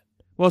about it.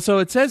 Well, so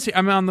it says,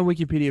 I'm on the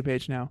Wikipedia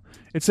page now.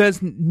 It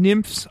says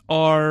nymphs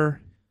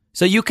are...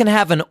 So you can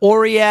have an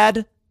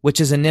Oread,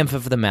 which is a nymph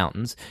of the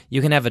mountains.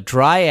 You can have a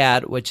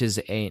Dryad, which is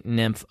a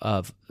nymph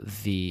of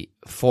the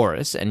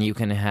forest. And you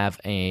can have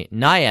a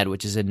Naiad,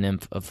 which is a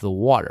nymph of the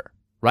water,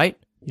 right?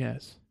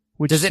 Yes.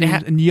 Which does it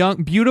have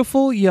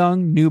beautiful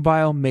young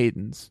nubile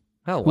maidens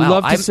who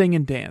love to sing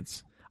and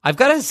dance. I've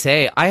got to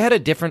say, I had a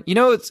different... You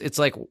know, it's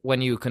like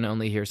when you can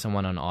only hear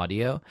someone on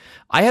audio.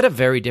 I had a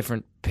very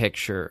different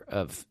picture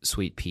of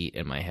Sweet Pete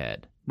in my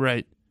head.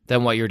 Right.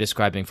 Than what you're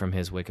describing from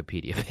his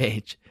Wikipedia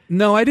page.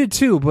 No, I did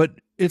too, but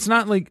it's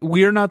not like...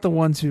 We're not the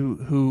ones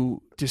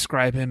who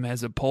describe him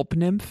as a pulp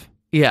nymph.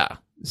 Yeah.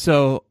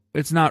 So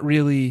it's not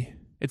really...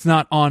 It's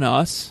not on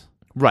us.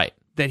 Right.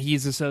 That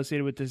he's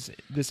associated with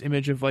this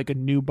image of like a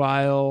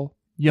nubile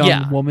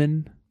young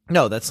woman.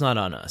 No, that's not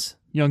on us.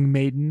 Young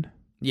maiden.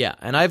 Yeah,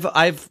 and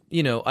I've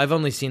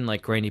only seen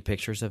like grainy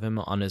pictures of him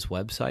on his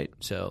website,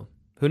 so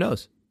who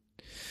knows?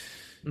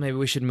 Maybe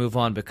we should move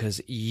on because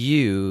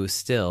you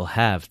still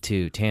have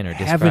to, Tanner,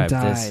 describe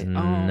this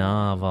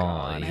novel.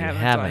 God, you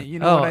haven't. You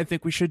know what I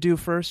think we should do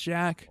first,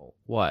 Jack?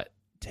 What?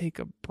 Take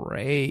a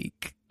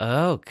break.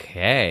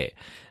 Okay.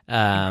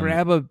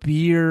 Grab a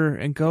beer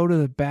and go to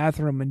the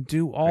bathroom and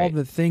do all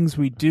the things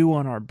we do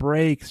on our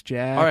breaks,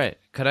 Jack. All right.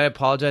 Could I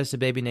apologize to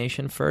Baby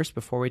Nation first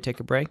before we take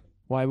a break?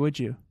 Why would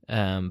you?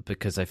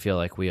 Because I feel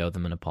like we owe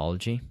them an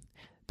apology.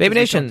 Baby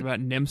Nation. We talked about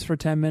nymphs for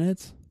 10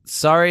 minutes?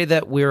 Sorry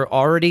that we're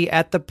already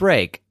at the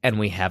break and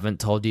we haven't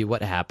told you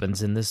what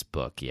happens in this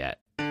book yet.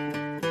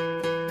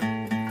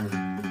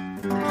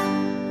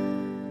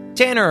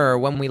 Tanner,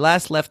 when we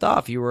last left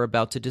off, you were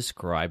about to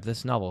describe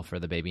this novel for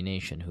the Baby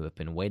Nation, who have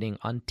been waiting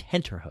on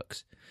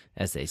tenterhooks,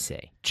 as they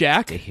say.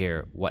 Jack? To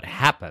hear what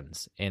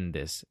happens in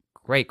this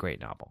great, great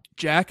novel.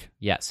 Jack?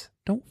 Yes.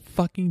 Don't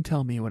fucking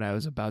tell me what I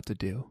was about to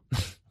do.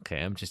 Okay,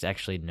 I'm just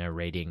actually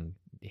narrating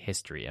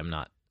history. I'm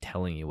not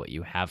telling you what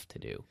you have to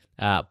do.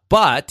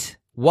 But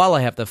while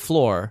I have the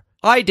floor,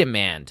 I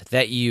demand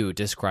that you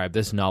describe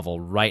this novel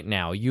right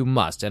now. You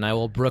must, and I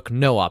will brook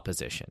no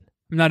opposition.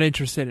 I'm not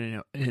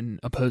interested in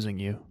opposing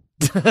you.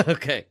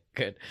 Okay,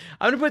 good.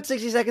 I'm going to put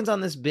 60 seconds on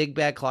this big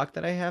bad clock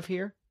that I have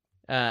here.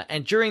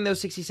 And during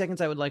those 60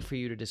 seconds, I would like for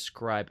you to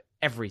describe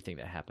everything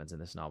that happens in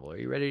this novel. Are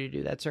you ready to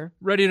do that, sir?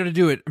 Ready to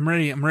do it. I'm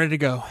ready to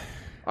go.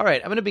 All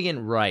right, I'm going to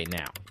begin right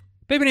now.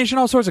 Baby Nation,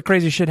 all sorts of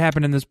crazy shit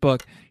happened in this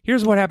book.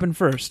 Here's what happened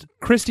first.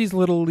 Christie's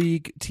Little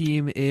League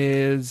team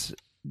is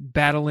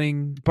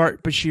battling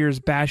Bart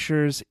Bashir's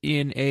Bashers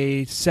in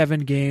a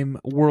 7-game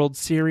World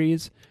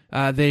Series.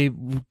 They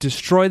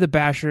destroy the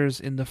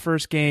Bashers in the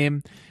first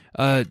game.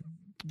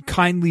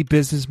 kindly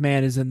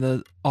businessman is in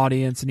the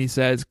audience, and he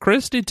says,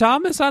 "Christy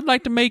Thomas, I'd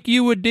like to make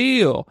you a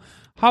deal.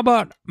 How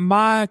about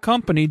my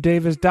company,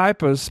 Davis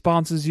Diapers,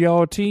 sponsors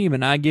your team,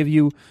 and I give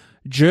you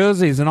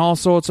jerseys and all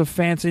sorts of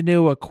fancy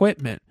new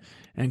equipment?"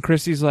 And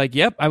Christy's like,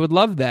 "Yep, I would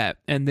love that."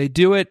 And they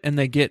do it, and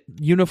they get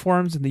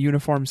uniforms, and the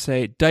uniforms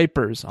say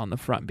Diapers on the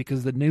front,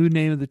 because the new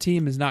name of the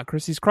team is not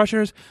Christy's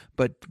Crushers,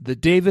 but the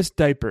Davis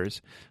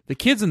Diapers. The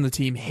kids in the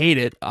team hate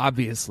it,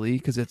 obviously,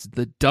 because it's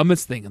the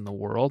dumbest thing in the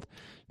world.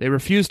 They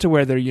refuse to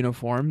wear their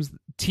uniforms.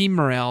 Team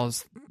morale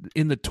is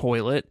in the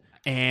toilet,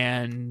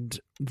 and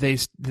they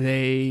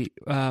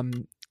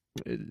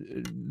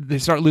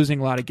start losing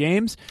a lot of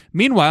games.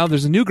 Meanwhile,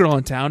 there's a new girl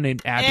in town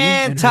named Abby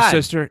and her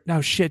sister.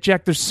 No shit,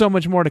 Jack. There's so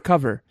much more to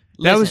cover.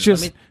 That was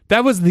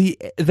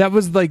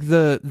like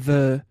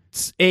the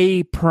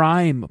A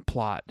prime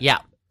plot. Yeah.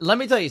 Let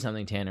me tell you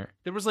something, Tanner.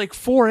 There was like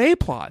 4 A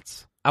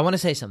plots. I want to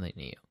say something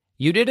to you.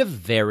 You did a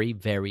very,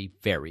 very,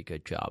 very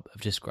good job of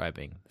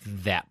describing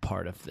that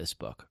part of this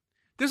book.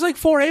 There's like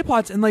 4 A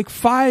plots and like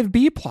 5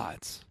 B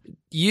plots.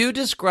 You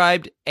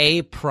described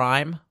A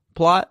prime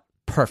plot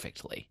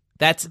perfectly.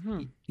 That's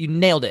you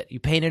nailed it.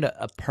 You painted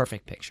a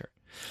perfect picture.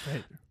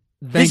 Right.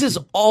 This is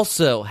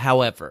also,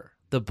 however,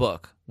 the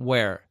book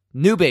where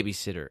new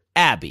babysitter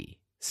Abby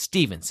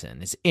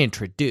Stevenson is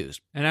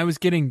introduced. And I was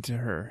getting to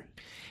her.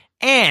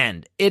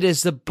 And it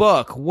is the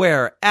book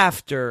where,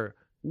 after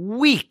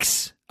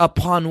weeks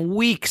upon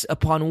weeks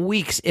upon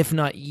weeks, if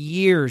not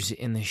years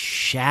in the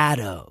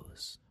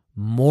shadows,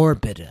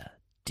 Morbida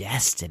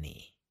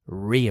Destiny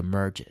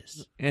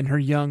reemerges. And her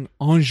young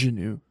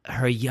ingenue.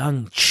 Her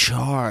young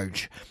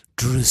charge,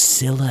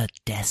 Drusilla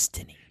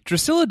Destiny.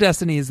 Drusilla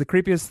Destiny is the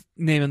creepiest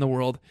name in the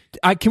world.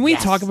 Can we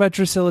talk about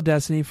Drusilla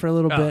Destiny for a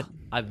little bit?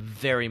 I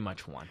very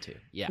much want to.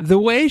 Yeah. The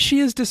way she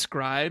is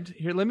described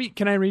here.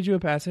 Can I read you a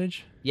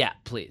passage? Yeah,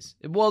 please.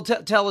 Well,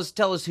 tell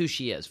us who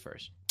she is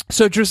first.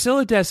 So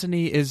Drusilla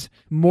Destiny is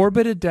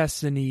Morbida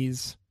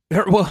Destiny's.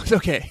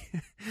 Okay.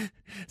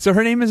 So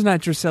her name is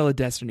not Drusilla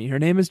Destiny. Her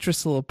name is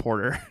Drusilla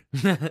Porter,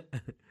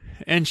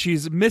 and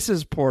she's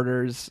Mrs.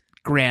 Porter's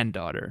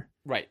granddaughter.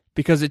 Right.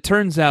 Because it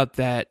turns out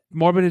that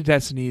Morbida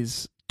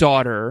Destiny's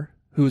daughter,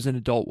 who's an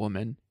adult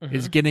woman,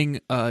 is getting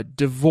a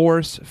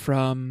divorce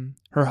from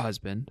her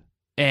husband.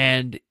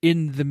 And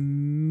in the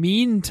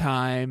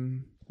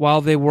meantime,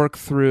 while they work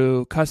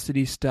through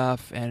custody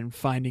stuff and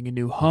finding a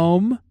new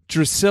home,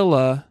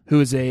 Drusilla,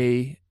 who is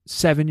a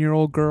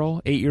 7-year-old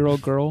girl,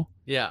 8-year-old girl,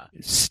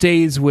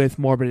 stays with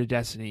Morbida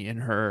Destiny in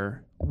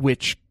her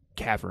witch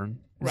cavern.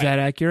 Is that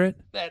accurate?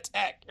 That's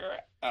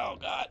accurate. Oh,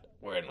 God.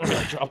 We're in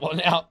real trouble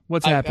now.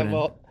 What's happening?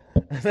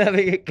 I'm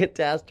having a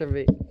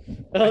catastrophe.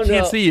 I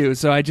can't see you,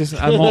 so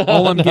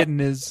all I'm getting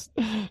is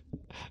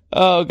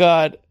oh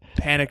God,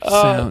 panicked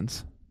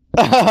sounds.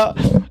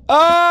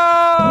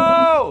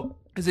 Oh!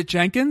 Is it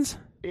Jenkins?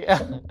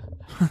 Yeah.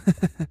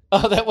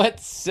 Oh, that went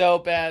so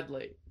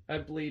badly.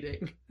 I'm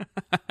bleeding.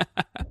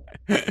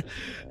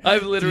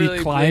 I'm literally Did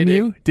he climb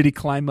bleeding. you? Did he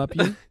climb up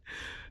you?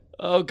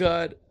 Oh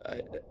God,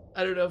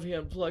 I don't know if he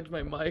unplugged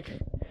my mic.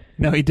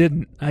 No, he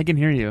didn't. I can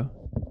hear you.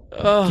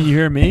 Oh. Can you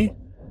hear me?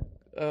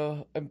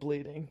 Oh, I'm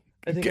bleeding.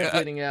 I think I'm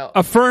bleeding out.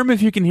 Affirm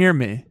if you can hear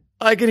me.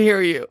 I can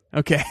hear you.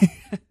 Okay.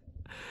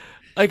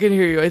 I can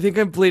hear you. I think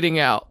I'm bleeding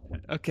out.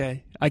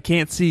 Okay. I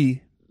can't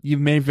see. You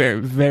may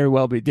very, very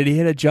well be. Did he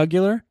hit a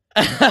jugular?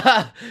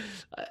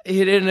 He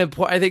hit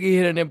I think he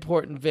hit an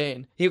important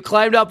vein. He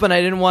climbed up, and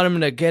I didn't want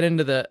him to get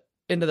into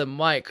the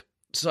mic,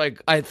 so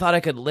I thought I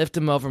could lift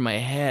him over my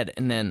head,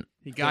 and then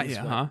he got you,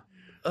 huh?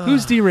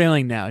 Who's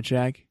derailing now,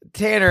 Jack?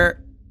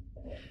 Tanner.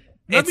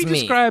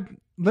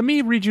 Let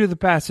me read you the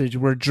passage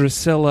where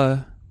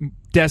Drusilla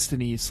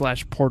Destiny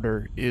 /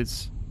 Porter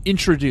is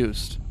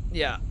introduced.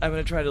 Yeah, I'm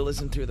going to try to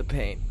listen through the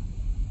pain.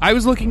 I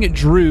was looking at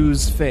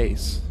Drew's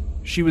face.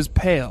 She was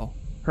pale.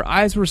 Her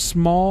eyes were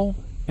small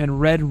and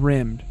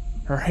red-rimmed.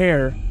 Her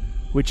hair,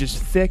 which is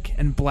thick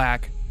and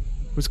black,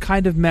 was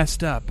kind of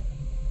messed up.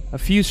 A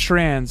few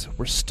strands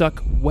were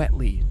stuck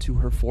wetly to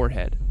her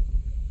forehead.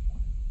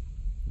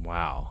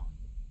 Wow.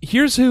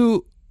 Here's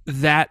who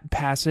that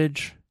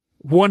passage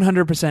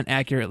 100%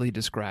 accurately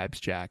describes,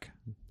 Jack.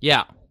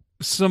 Yeah.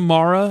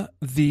 Samara,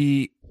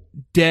 the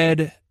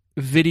dead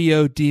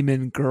video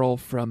demon girl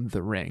from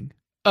The Ring.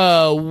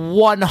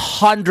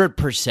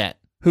 100%.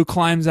 Who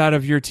climbs out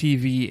of your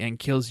TV and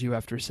kills you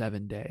after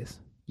 7 days.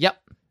 Yep.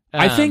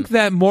 I think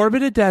that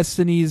Morbida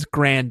Destiny's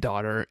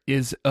granddaughter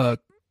is a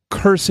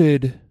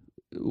cursed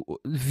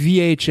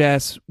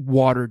VHS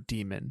water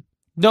demon.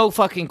 No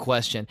fucking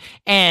question.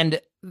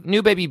 And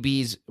New Baby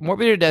Bees,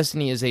 Morbida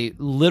Destiny is a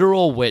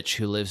literal witch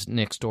who lives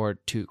next door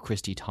to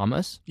Christy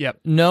Thomas.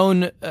 Yep.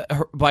 Known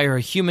by her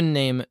human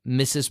name,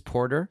 Mrs.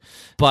 Porter,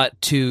 but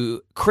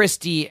to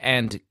Christy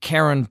and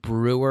Karen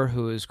Brewer,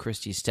 who is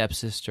Christy's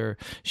stepsister,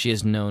 she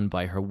is known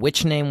by her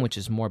witch name, which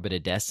is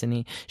Morbida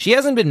Destiny. She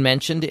hasn't been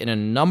mentioned in a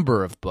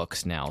number of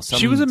books now.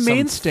 She was a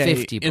mainstay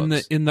 50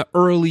 books. in the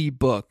early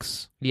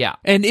books. Yeah.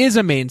 And is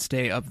a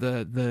mainstay of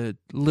the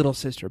Little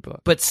Sister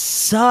book. But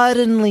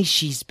suddenly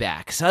she's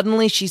back.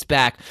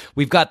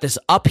 We've got this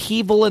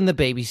upheaval in the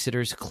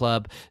Babysitters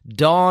Club.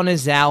 Dawn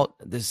is out.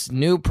 This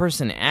new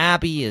person,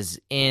 Abby,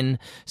 is in.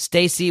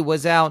 Stacy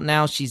was out.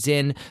 Now she's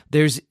in.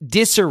 There's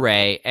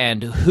disarray.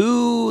 And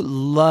who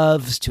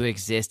loves to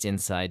exist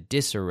inside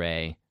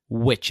disarray?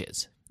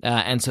 Witches.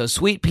 And so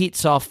Sweet Pete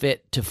saw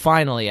fit to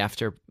finally,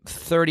 after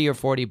 30 or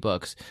 40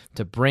 books,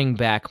 to bring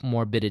back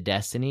Morbid of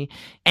Destiny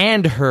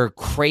and her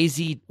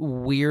crazy,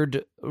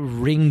 weird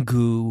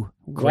Ringu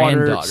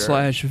granddaughter.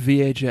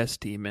 Water/VHS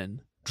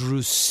demon.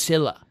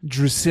 Drusilla.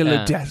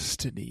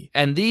 Destiny.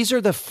 And these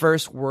are the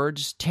first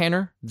words,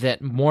 Tanner,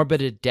 that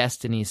Morbid of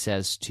Destiny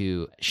says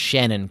to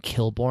Shannon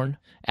Kilborn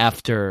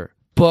after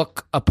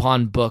book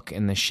upon book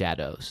in the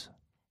shadows.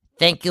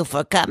 "Thank you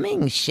for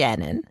coming,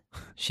 Shannon,"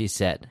 she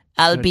said.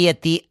 "I'll be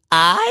at the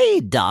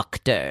eye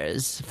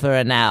doctor's for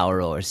an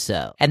hour or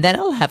so, and then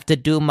I'll have to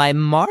do my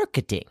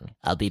marketing.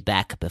 I'll be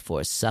back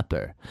before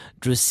supper.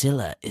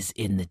 Drusilla is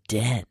in the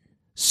den."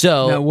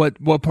 So now,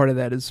 what part of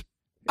that is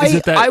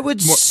it that I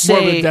would say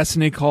Morbid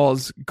Destiny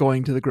calls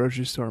going to the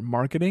grocery store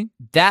marketing?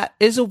 that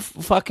is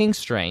fucking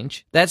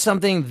strange. That's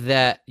something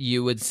that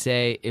you would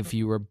say if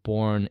you were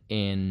born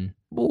in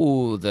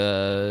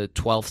the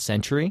 12th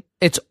century.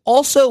 It's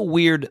also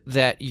weird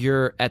that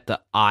you're at the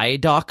eye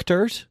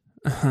doctor's.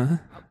 Uh-huh.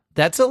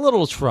 That's a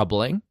little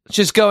troubling.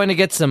 Just going to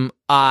get some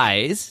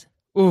eyes.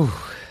 Ooh.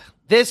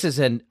 This is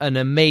an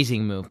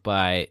amazing move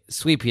by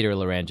Sweet Peter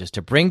Larangis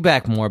to bring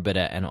back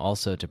Morbida and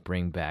also to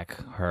bring back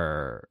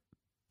her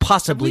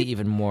possibly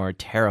even more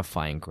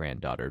terrifying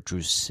granddaughter,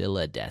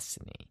 Drusilla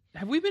Destiny.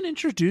 Have we been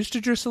introduced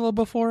to Drusilla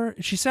before?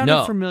 She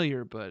sounded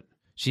familiar, but...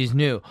 She's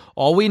new.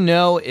 All we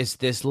know is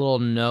this little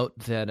note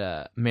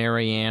that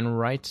Marianne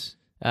writes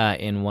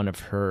in one of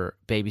her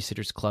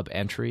Babysitters Club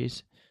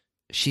entries.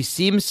 "She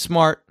seems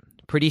smart,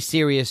 pretty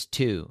serious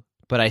too,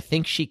 but I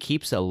think she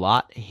keeps a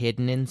lot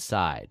hidden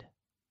inside."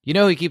 You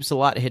know who keeps a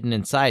lot hidden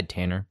inside,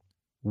 Tanner?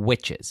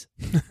 Witches.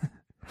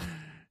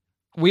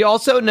 We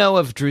also know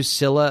of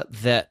Drusilla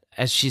that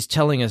as she's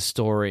telling a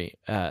story,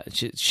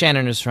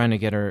 Shannon is trying to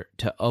get her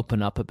to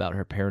open up about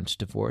her parents'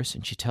 divorce,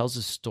 and she tells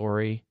a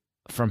story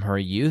from her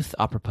youth,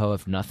 apropos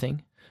of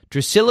nothing.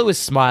 Drusilla was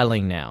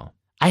smiling now.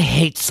 "I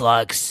hate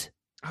slugs."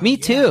 Oh, Me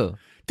too.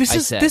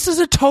 This is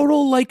a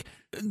total, like,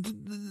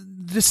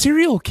 the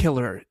serial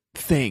killer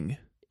thing.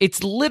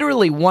 It's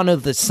literally one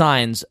of the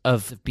signs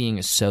of being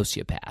a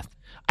sociopath.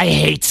 "I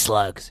hate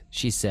slugs,"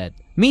 she said.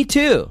 "Me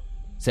too,"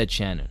 said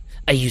Shannon.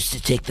 "I used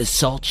to take the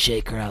salt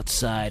shaker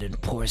outside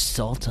and pour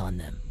salt on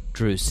them,"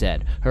 Drew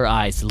said, her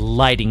eyes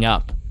lighting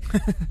up.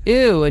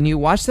 "Ew, and you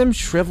watch them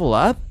shrivel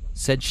up?"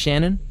 said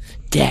Shannon.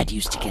 "Dad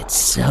used to get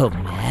so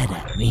mad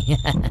at me,"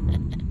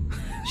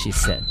 she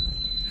said.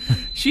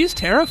 She's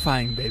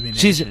terrifying, baby nation.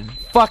 She's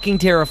fucking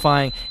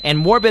terrifying,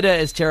 and Morbida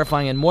is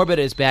terrifying, and Morbida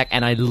is back,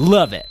 and I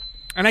love it.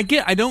 And I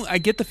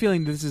get the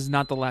feeling this is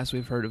not the last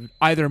we've heard of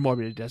either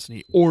Morbid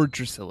Destiny or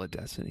Drusilla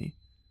Destiny.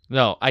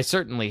 No, I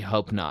certainly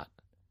hope not.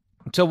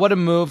 So what a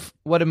move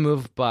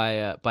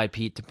by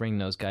Pete to bring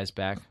those guys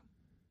back.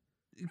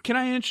 Can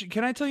I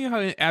tell you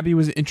how Abby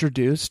was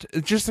introduced?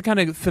 Just to kind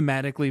of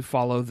thematically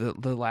follow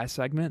the last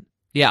segment?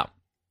 Yeah.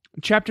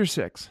 Chapter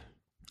 6.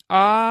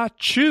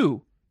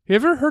 Chew. You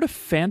ever heard of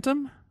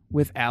Phantom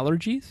with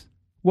allergies?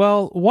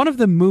 Well, one of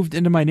them moved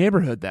into my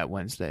neighborhood that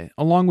Wednesday,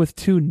 along with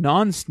 2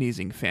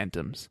 non-sneezing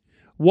phantoms.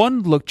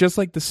 One looked just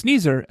like the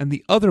sneezer, and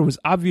the other was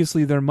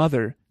obviously their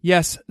mother.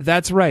 Yes,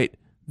 that's right.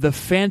 The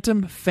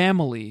Phantom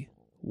family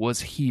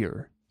was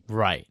here.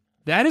 Right.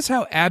 That is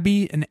how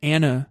Abby and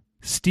Anna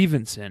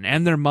Stevenson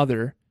and their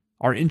mother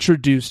are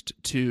introduced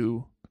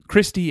to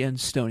Christy and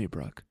Stony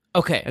Brook.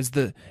 Okay. As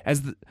the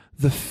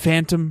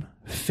Phantom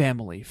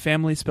family.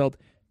 Family spelled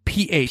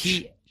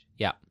PHAMILY.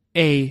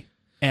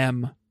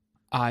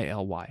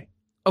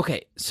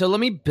 Okay, so let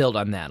me build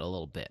on that a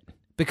little bit.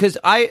 Because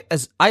I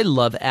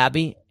love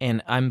Abby,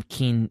 and I'm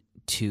keen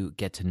to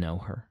get to know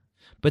her.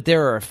 But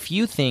there are a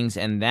few things,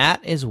 and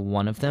that is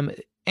one of them.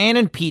 Ann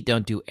and Pete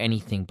don't do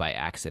anything by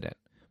accident.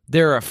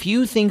 There are a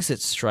few things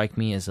that strike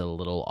me as a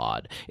little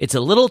odd. It's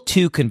a little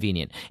too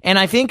convenient. And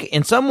I think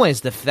in some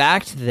ways the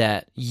fact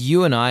that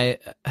you and I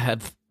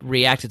have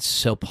reacted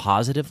so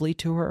positively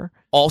to her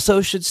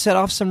also should set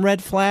off some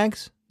red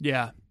flags.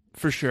 Yeah,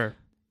 for sure.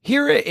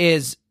 Here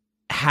is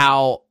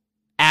how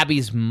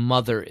Abby's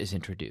mother is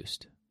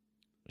introduced.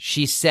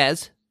 She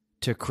says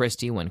to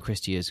Christy when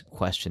Christy is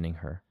questioning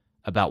her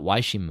about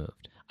why she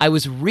moved, "I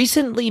was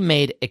recently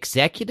made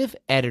executive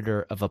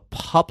editor of a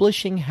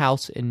publishing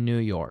house in New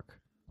York,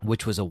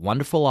 which was a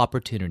wonderful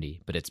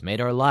opportunity, but it's made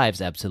our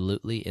lives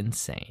absolutely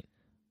insane."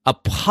 A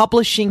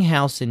publishing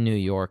house in New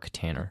York,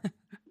 Tanner.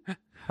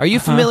 Are you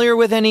familiar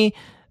with any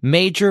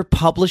major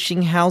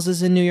publishing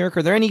houses in New York?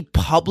 Are there any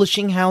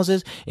publishing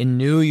houses in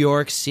New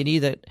York City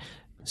that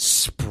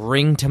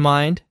spring to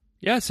mind?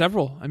 Yeah,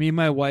 several. I mean,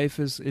 my wife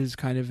is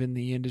kind of in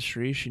the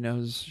industry. She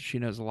knows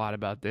a lot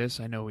about this.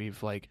 I know we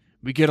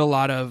get a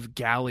lot of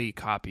galley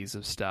copies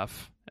of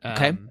stuff.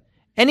 Okay.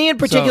 Any in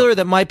particular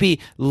that might be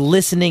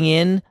listening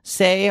in,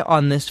 say,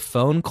 on this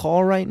phone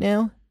call right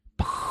now?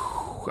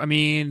 I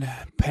mean,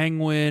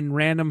 Penguin,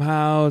 Random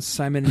House,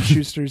 Simon &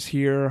 Schuster's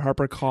here,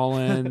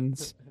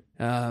 HarperCollins,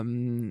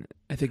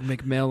 I think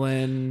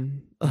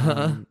Macmillan,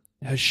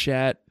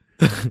 Hachette.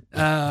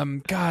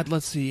 God,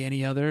 let's see,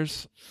 any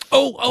others?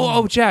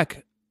 Oh,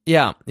 Jack.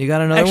 Yeah, you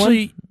got another one?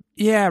 Actually,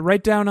 yeah,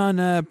 right down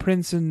on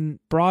Prince and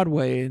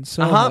Broadway in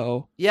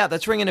Soho. Yeah,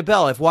 that's ringing a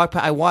bell.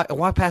 I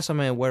walk past on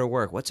my way to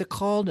work. What's it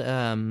called?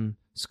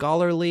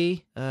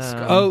 Scholarly.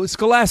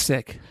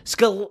 Scholastic.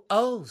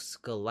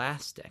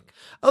 Scholastic.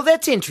 Oh,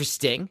 that's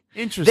interesting.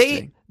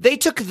 Interesting. They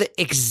took the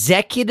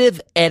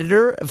executive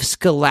editor of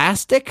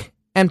Scholastic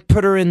and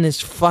put her in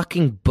this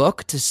fucking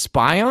book to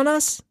spy on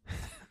us.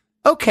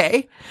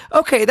 Okay,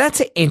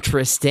 that's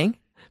interesting,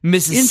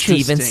 Mrs.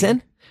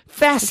 Stevenson.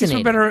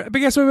 Fascinating. I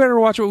guess we better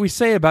watch what we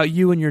say about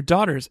you and your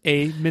daughters,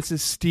 Mrs.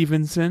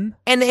 Stevenson.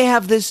 And they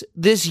have this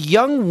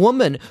young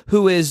woman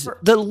who is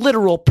the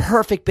literal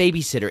perfect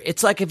babysitter.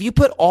 It's like if you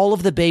put all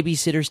of the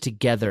babysitters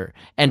together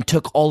and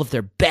took all of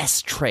their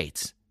best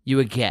traits, you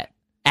would get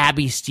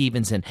Abby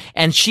Stevenson.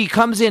 And she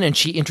comes in and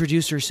she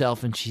introduces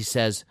herself and she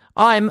says,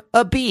 "I'm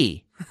a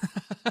bee."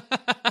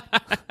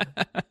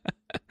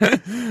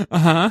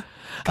 Uh-huh.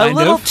 A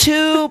little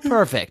too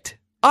perfect.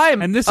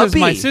 And this is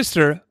my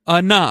sister,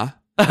 Anna.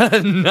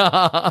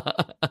 Nah.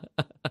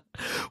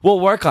 We'll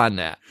work on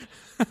that.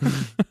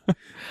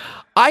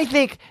 I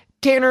think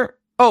Tanner.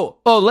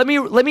 Let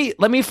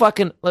me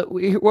fucking.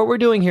 What we're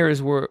doing here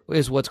is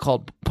what's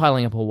called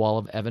piling up a wall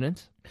of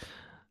evidence.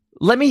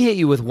 Let me hit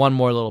you with one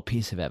more little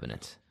piece of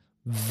evidence.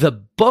 The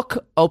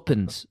book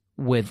opens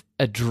with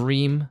a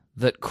dream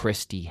that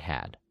Christy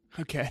had.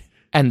 Okay.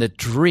 And the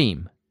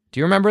dream. Do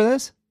you remember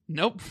this?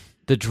 Nope.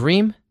 The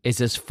dream is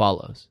as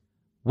follows.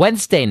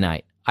 Wednesday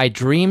night, I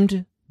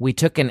dreamed we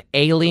took an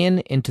alien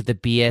into the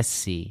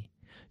BSC.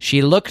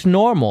 She looked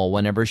normal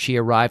whenever she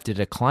arrived at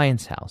a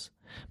client's house,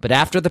 but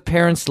after the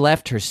parents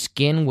left, her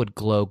skin would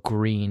glow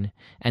green,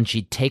 and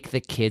she'd take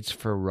the kids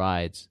for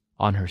rides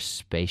on her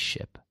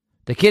spaceship.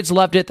 The kids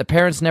loved it. The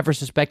parents never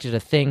suspected a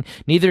thing,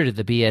 neither did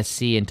the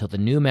BSC, until the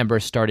new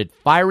members started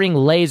firing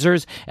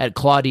lasers at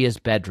Claudia's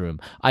bedroom.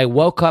 I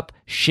woke up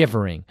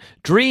shivering.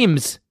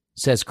 Dreams,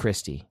 says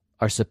Christy,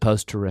 are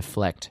supposed to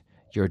reflect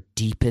your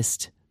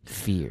deepest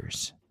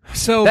fears.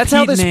 So that's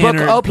how this book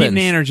opens. Pete and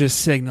Ann are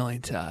just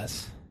signaling to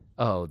us.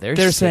 Oh,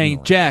 they're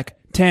saying, Jack,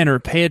 Tanner,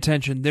 pay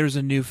attention. There's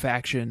a new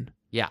faction.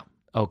 Yeah.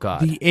 Oh,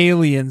 God. The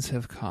aliens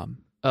have come.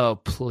 Oh,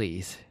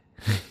 please.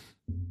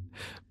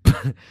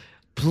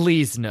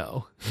 Please,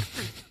 no.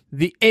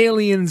 The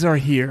aliens are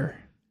here.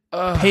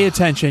 Pay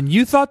attention.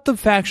 You thought the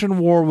faction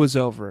war was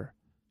over.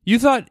 You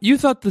thought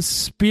the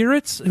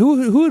spirits.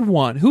 Who had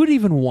won? Who had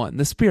even won?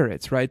 The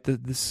spirits, right?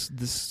 The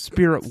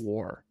spirit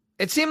war.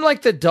 It seemed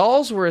like the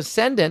dolls were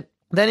ascendant.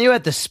 Then you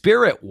had the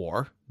spirit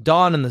war.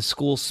 Dawn and the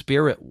school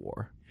spirit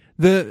war.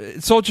 The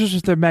soldiers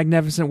with their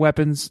magnificent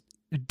weapons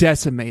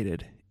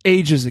decimated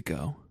ages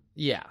ago.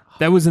 Yeah.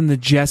 That was in the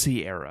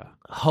Jesse era.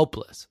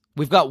 Hopeless.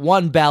 We've got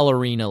one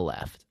ballerina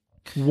left.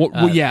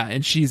 Well, yeah,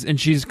 and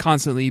she's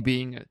constantly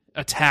being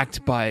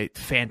attacked by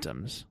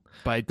phantoms.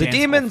 By the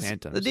demons.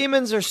 Phantoms. The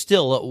demons are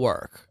still at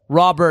work.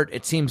 Robert,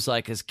 it seems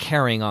like, is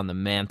carrying on the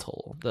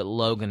mantle that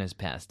Logan has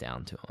passed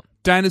down to him.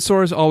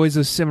 Dinosaur's always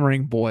a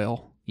simmering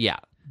boil. Yeah.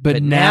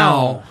 But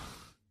now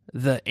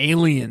the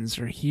aliens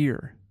are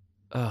here.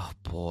 Oh,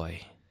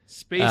 boy.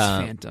 Space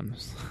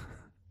phantoms.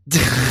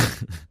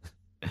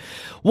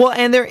 Well,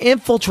 and they're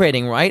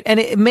infiltrating, right?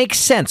 And it makes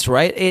sense,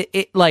 right?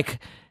 It like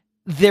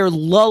they're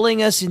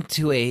lulling us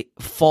into a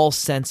false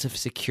sense of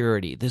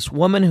security. This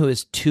woman who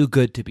is too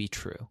good to be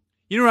true.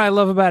 You know what I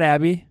love about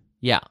Abby?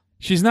 Yeah.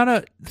 She's not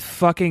a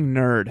fucking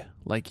nerd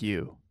like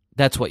you.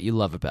 That's what you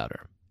love about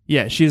her.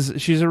 Yeah,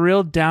 she's a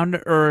real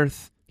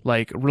down-to-earth,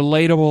 like,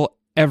 relatable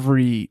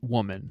every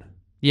woman.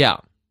 Yeah.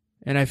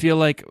 And I feel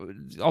like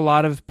a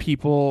lot of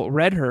people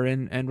read her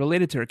and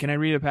related to her. Can I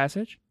read a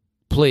passage?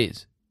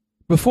 Please.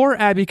 Before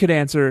Abby could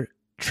answer,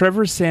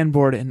 Trevor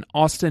Sanborn and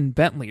Austin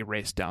Bentley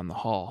raced down the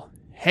hall.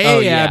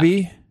 Hey,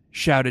 Abby,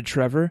 shouted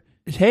Trevor.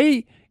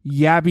 Hey,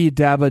 Yabby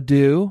Dabba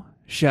Doo,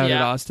 shouted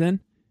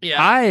Austin. Yeah.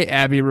 Hi,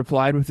 Abby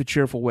replied with a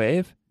cheerful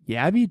wave.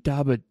 Yabby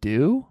Dabba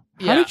Doo?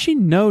 How Yeah. did she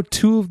know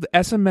two of the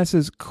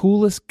SMS's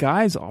coolest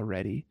guys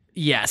already?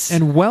 Yes.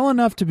 And well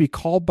enough to be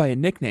called by a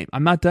nickname.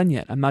 I'm not done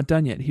yet.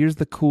 Here's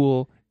the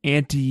cool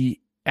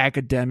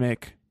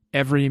anti-academic,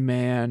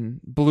 everyman,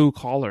 blue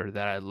collar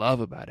that I love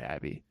about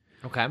Abby.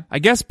 Okay. I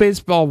guess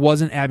baseball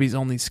wasn't Abby's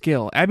only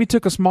skill. Abby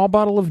took a small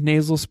bottle of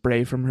nasal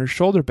spray from her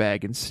shoulder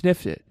bag and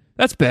sniffed it.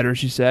 That's better,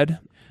 she said.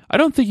 I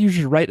don't think you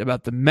should write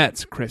about the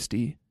Mets,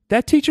 Christy.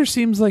 That teacher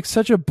seems like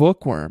such a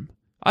bookworm.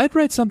 I'd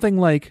write something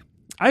like,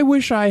 I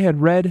wish I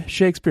had read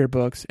Shakespeare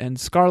books and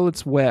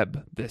Scarlet's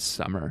Web this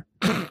summer.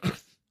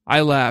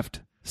 I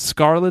laughed.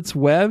 Scarlet's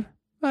Web?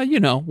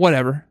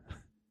 Whatever.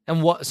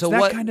 And what? So it's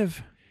that what? kind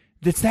of?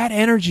 It's that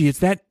energy.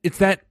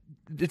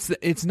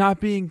 It's not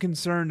being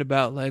concerned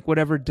about like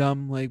whatever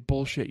dumb like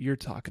bullshit you're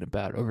talking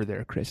about over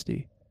there,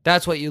 Christy.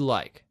 That's what you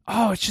like.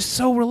 Oh, it's just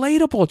so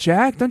relatable,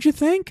 Jack. Don't you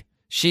think?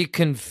 She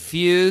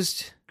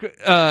confused.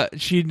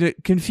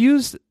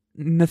 Confused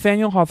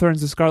Nathaniel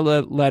Hawthorne's The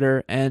Scarlet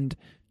Letter and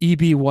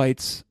E.B.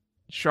 White's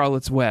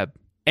Charlotte's Web,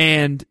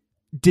 and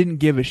didn't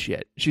give a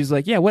shit. She's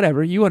like, yeah,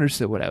 whatever. You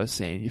understood what I was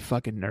saying, you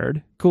fucking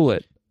nerd. Cool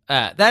it.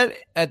 That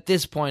at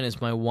this point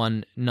is my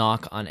one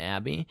knock on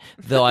Abby,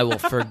 though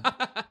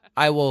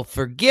I will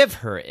forgive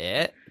her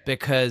it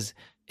because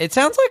it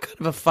sounds like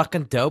kind of a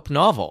fucking dope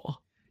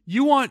novel.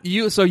 You want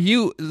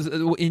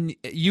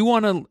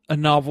a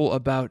novel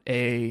about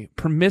a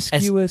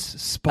promiscuous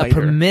spider. A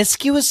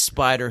promiscuous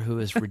spider who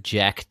is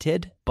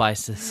rejected by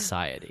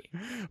society.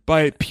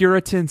 By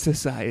Puritan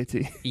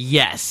society.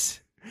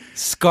 Yes.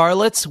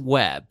 Scarlet's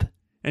Web.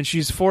 And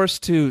she's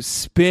forced to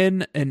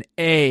spin an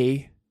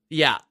A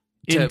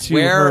into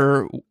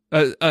her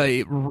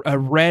a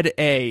red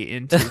A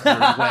into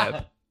her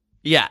web.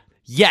 Yeah.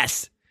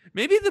 Yes.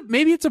 Maybe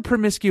it's a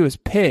promiscuous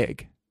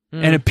pig.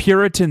 And a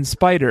Puritan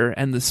spider,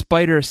 and the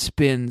spider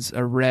spins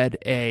a red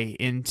A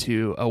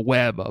into a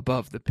web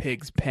above the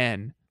pig's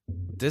pen.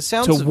 This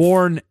sounds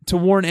to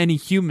warn any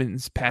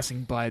humans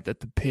passing by that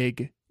the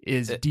pig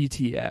is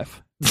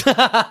DTF.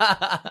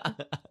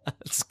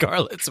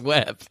 Scarlet's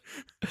Web.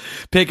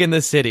 Pig in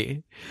the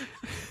City.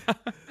 I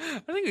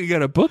think we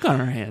got a book on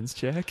our hands,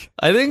 Jack.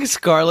 I think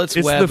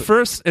Scarlet's Web.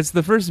 It's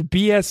the first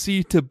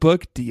BSC to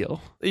book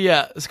deal.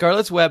 Yeah,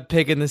 Scarlet's Web,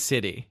 Pig in the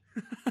City.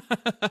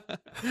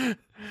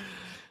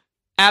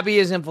 Abby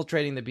is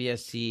infiltrating the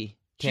BSC.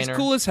 Tanner. She's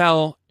cool as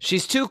hell.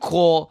 She's too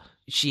cool.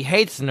 She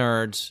hates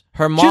nerds.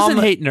 Her mom... She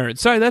doesn't hate nerds.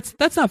 Sorry,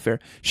 that's not fair.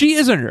 She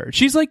is a nerd.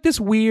 She's like this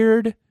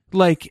weird,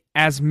 like,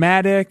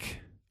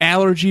 asthmatic,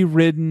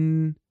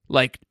 allergy-ridden,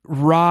 like,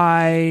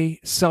 wry,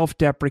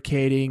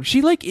 self-deprecating.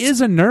 She, like, is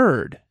a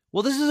nerd.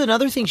 Well, this is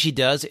another thing she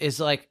does is,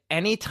 like,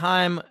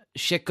 anytime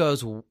shit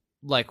goes,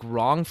 like,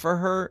 wrong for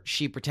her,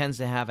 she pretends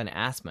to have an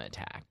asthma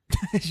attack.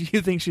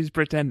 You think she's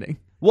pretending?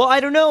 Well,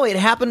 I don't know. It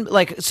happened,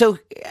 like, so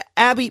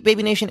Abby,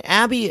 Baby Nation,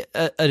 Abby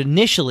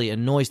initially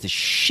annoys the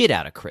shit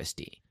out of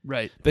Christy.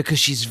 Right. Because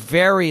she's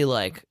very,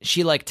 like,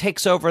 she, like,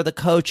 takes over the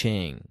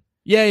coaching.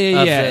 Yeah.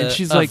 And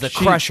she's like the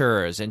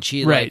crushers, and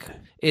she, right. like,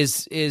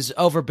 is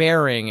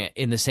overbearing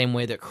in the same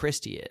way that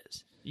Christy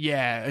is.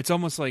 Yeah, it's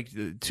almost like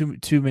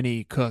too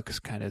many cooks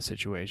kind of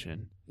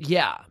situation.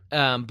 Yeah,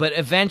 but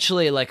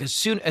eventually, like as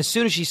soon as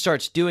she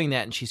starts doing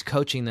that, and she's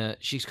coaching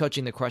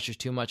the crushers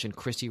too much, and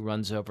Christy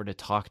runs over to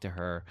talk to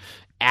her.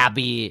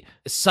 Abby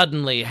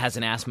suddenly has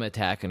an asthma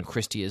attack, and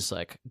Christy is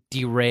like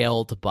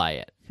derailed by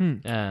it. I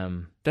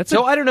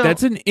don't know.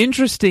 That's an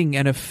interesting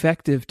and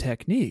effective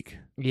technique.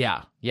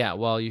 Yeah.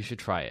 Well, you should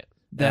try it.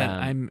 That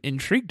I'm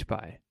intrigued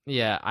by.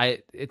 Yeah,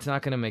 it's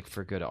not going to make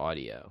for good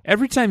audio.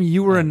 Every time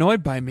you were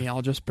annoyed by me,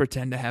 I'll just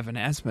pretend to have an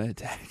asthma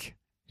attack.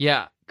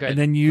 Yeah, good. And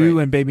then you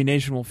and Baby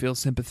Nation will feel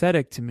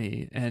sympathetic to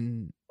me,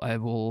 and I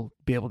will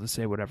be able to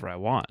say whatever I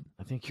want.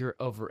 I think you're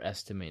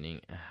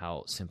overestimating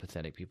how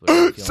sympathetic people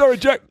are. Sorry,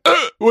 Jack.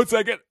 1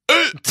 second.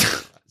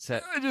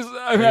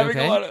 I'm having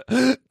okay? a lot of...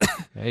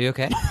 Are you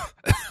okay?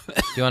 Do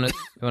you want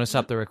to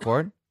stop the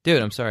record? Dude,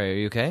 I'm sorry. Are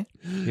you okay?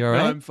 You all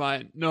right? No, I'm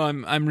fine. No,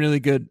 I'm really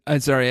good. I'm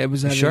sorry. I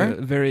was having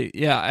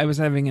I was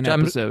having an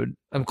episode.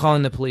 I'm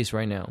calling the police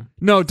right now.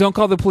 No, don't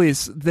call the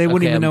police. They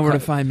wouldn't even know where to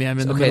find me. I'm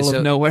in the middle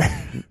of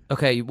nowhere.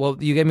 Okay, well,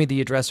 you gave me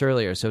the address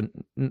earlier, so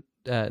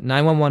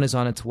 911 is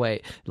on its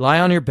way.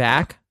 Lie on your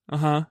back.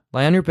 Uh-huh.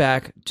 Lie on your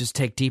back. Just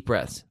take deep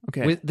breaths.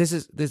 Okay.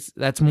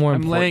 That's more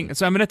important. Laying.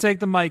 So I'm going to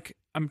take the mic.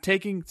 I'm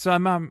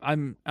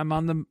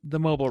on the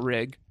mobile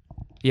rig.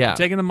 Yeah. I'm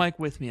taking the mic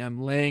with me. I'm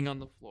laying on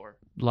the floor.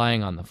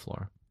 Lying on the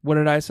floor. What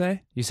did I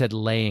say? You said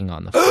laying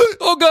on the floor.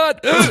 Oh,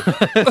 God!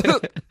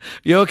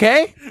 You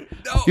okay?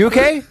 No. You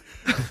okay?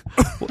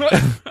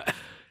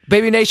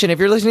 Baby Nation, if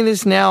you're listening to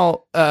this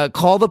now,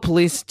 call the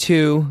police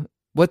to...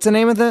 What's the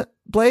name of the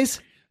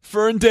place?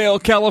 Ferndale,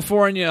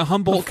 California,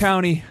 Humboldt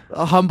County.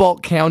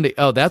 Humboldt County.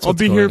 Oh, that's what's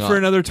going on. I'll be here for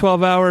another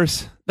 12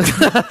 hours.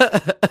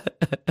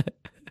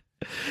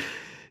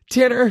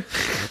 Tanner,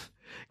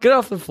 get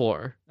off the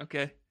floor.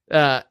 Okay.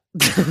 Are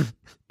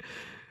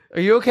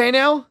you okay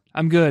now?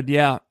 I'm good,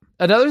 yeah.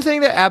 Another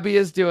thing that Abby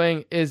is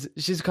doing is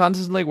she's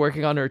constantly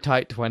working on her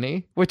tight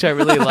 20, which I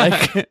really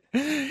like.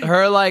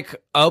 Her, like,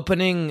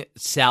 opening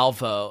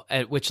salvo,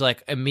 which,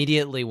 like,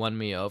 immediately won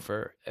me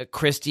over.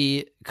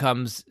 Christy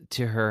comes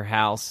to her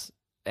house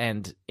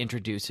and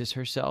introduces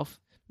herself,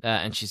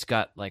 and she's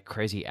got, like,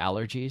 crazy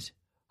allergies.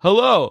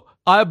 Hello,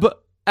 I'm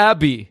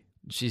Abby,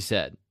 she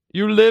said.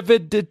 You live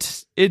in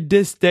this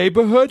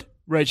neighborhood?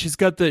 Right, she's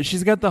got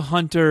the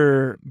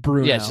Hunter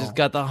Bruno. Yeah, she's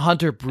got the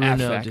Hunter Bruno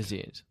affect.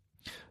 disease.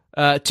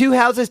 2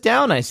 houses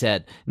down, I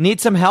said. Need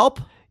some help?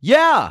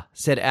 Yeah,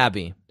 said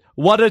Abby.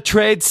 Want to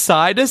trade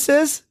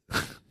sinuses?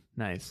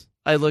 Nice.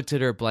 I looked at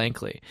her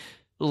blankly.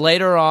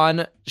 Later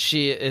on,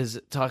 she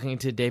is talking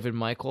to David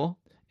Michael,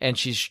 and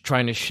she's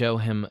trying to show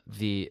him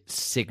the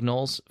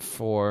signals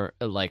for,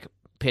 like,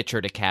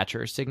 pitcher to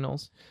catcher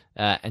signals.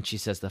 And she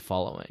says the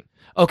following.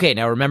 Okay,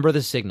 now remember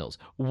the signals.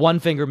 1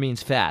 finger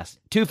means fast.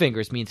 2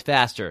 fingers means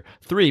faster.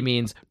 3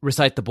 means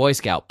recite the Boy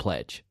Scout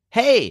pledge.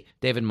 Hey,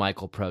 David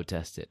Michael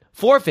protested.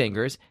 4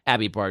 fingers,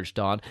 Abby barged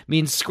on,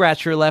 means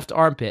scratch your left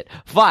armpit.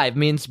 5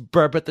 means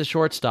burp at the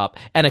shortstop.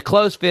 And a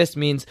closed fist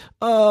means,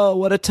 oh,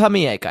 what a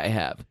tummy ache I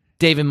have.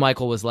 David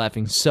Michael was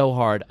laughing so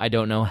hard, I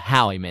don't know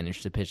how he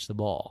managed to pitch the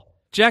ball.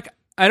 Jack,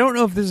 I don't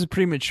know if this is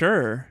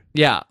premature.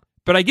 Yeah.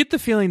 But I get the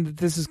feeling that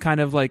this is kind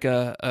of like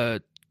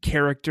a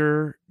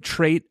character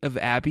trait of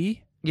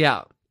Abby.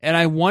 Yeah. And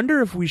I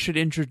wonder if we should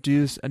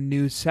introduce a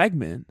new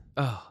segment.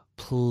 Oh,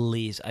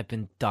 please. I've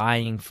been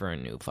dying for a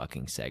new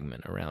fucking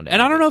segment around Abby.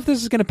 And I don't know if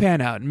this is going to pan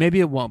out. Maybe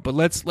it won't. But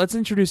let's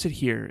introduce it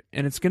here.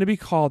 And it's going to be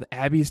called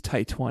Abby's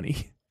Tight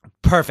 20.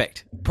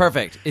 Perfect.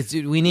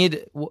 Do we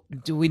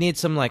need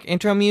some like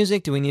intro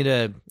music? Do we need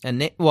a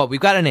name? Well, we've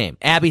got a name.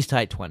 Abby's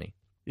Tight 20.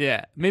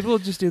 Yeah, maybe we'll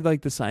just do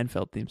like the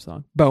Seinfeld theme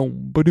song.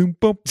 Boom, ba-doom,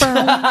 boom,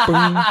 boom,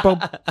 boom,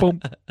 boom,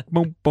 boom,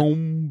 boom,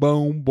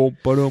 boom, boom,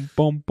 ba-doom,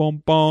 boom,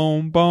 boom,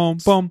 boom, boom,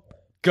 boom.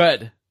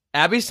 Good.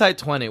 Abby's Tight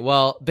 20.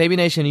 Well, Baby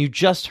Nation, you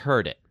just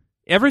heard it.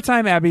 Every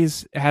time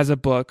Abby's has a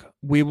book,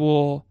 we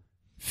will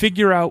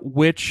figure out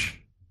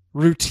which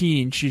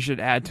routine she should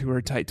add to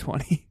her Tight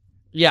 20.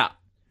 Yeah.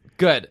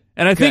 Good.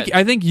 And I think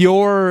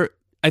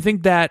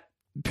that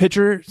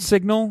pitcher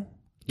signal,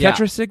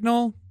 catcher Yeah.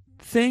 signal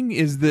thing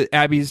is the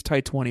Abby's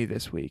Tight 20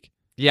 this week.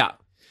 Yeah.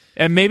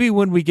 And maybe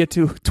when we get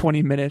to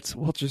 20 minutes,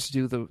 we'll just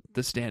do the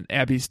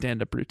Abby's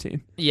stand-up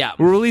routine. Yeah.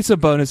 We'll release a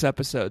bonus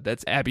episode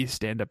that's Abby's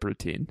stand-up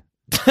routine.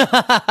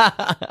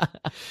 Yabby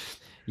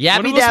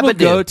One of us will dabba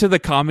go doo. to the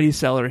Comedy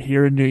Cellar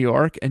here in New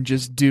York and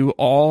just do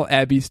all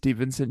Abby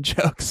Stevenson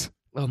jokes.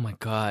 Oh my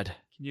God.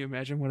 Can you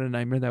imagine what a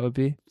nightmare that would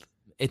be?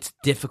 It's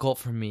difficult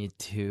for me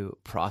to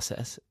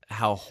process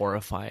how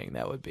horrifying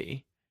that would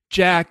be.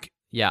 Jack,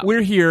 Yeah.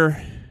 we're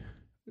here.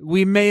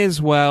 We may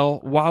as well,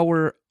 while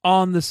we're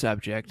on the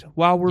subject,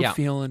 while we're Yeah.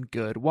 feeling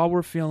good, while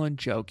we're feeling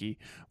jokey,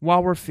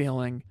 while we're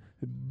feeling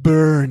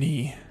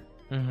Bernie,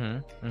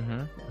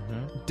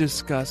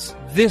 discuss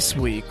this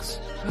week's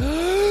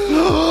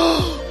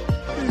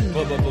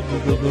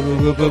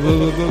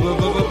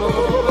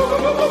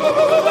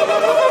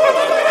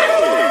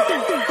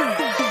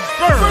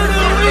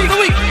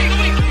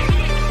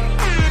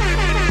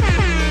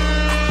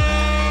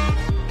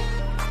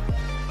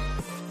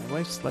My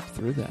wife slept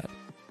through that.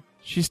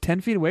 She's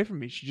 10 feet away from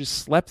me. She just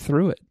slept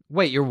through it.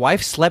 Wait, your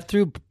wife slept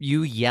through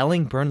you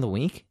yelling burn the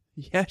week?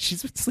 Yeah,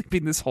 she's been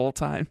sleeping this whole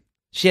time.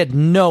 She had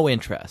no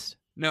interest.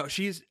 No,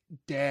 she's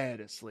dead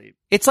asleep.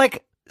 It's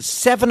like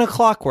 7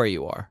 o'clock where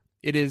you are.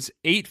 It is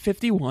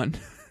 8:51.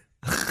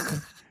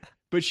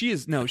 But she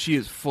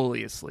is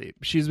fully asleep.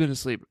 She's been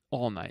asleep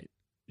all night.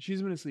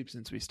 She's been asleep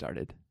since we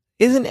started.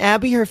 Isn't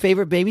Abby her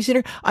favorite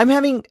babysitter?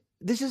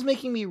 This is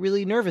making me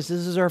really nervous.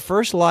 This is our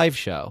first live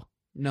show.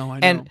 No, I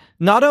know. And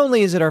not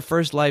only is it our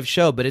first live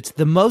show, but it's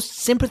the most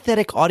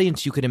sympathetic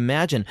audience you could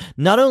imagine.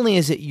 Not only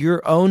is it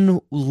your own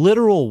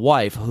literal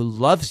wife who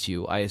loves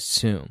you, I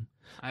assume.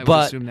 I would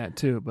but assume that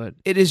too, but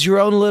it is your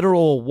own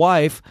literal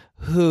wife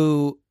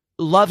who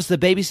loves the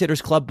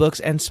Babysitters Club books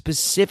and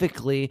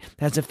specifically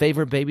has a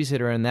favorite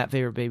babysitter, and that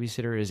favorite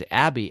babysitter is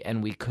Abby,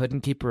 and we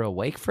couldn't keep her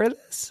awake for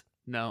this?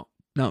 no,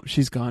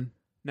 she's gone.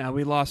 Now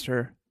we lost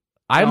her.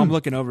 I'm I'm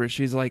looking over.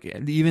 She's like,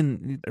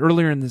 even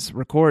earlier in this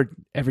record,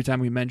 every time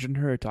we mentioned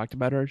her or talked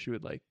about her, she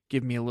would like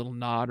give me a little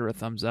nod or a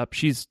thumbs up.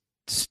 She's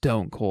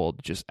stone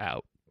cold, just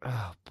out.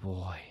 Oh,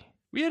 boy.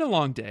 We had a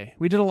long day.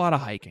 We did a lot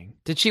of hiking.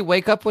 Did she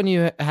wake up when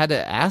you had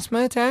an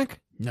asthma attack?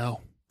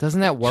 No.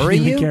 Doesn't that worry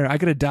She didn't you? care. I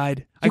could have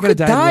died. I You could have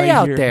could died die right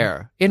out here.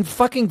 there in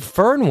fucking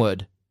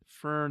Fernwood.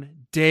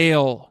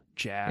 Ferndale,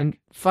 Jack. In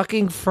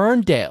fucking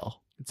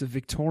Ferndale. It's a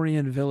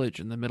Victorian village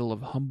in the middle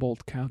of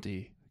Humboldt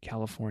County,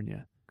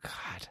 California.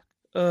 God.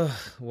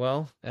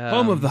 Well.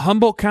 Home of the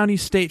Humboldt County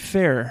State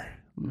Fair.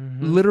 Mhm.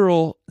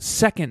 Literal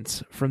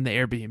seconds from the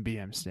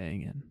Airbnb I'm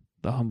staying in.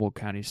 The Humboldt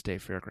County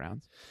State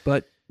Fairgrounds.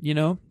 But,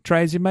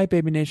 try as you might,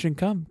 Baby Nation.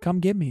 Come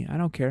get me. I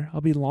don't care. I'll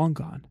be long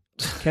gone.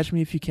 Catch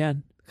me if you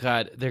can.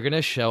 God, they're going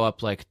to show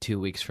up like 2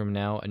 weeks from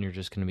now, and you're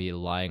just going to be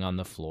lying on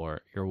the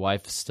floor. Your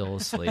wife's still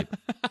asleep.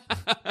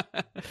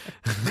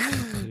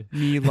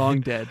 Me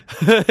long dead.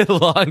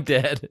 Long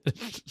dead.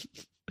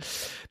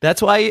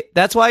 That's why you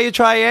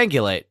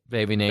triangulate,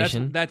 Baby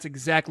Nation. That's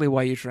exactly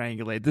why you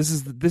triangulate. This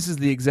is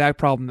the exact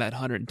problem that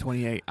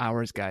 128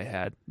 hours guy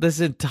had. This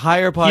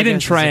entire podcast He didn't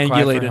is a cry for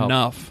triangulate help.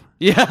 enough.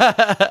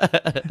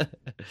 Yeah.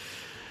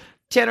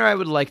 Tanner, I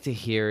would like to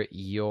hear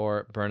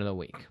your burn of the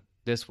week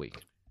this week.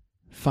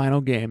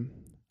 Final game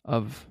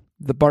of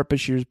the Bart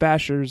Bashir's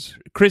Bashers,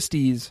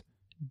 Christie's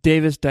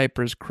Davis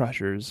Diapers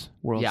Crushers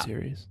World Yeah.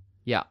 Series.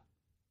 Yeah.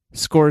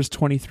 Scores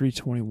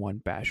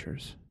 23-21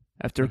 Bashers.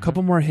 After a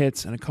couple more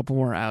hits and a couple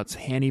more outs,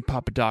 Hanny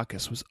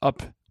Papadakis was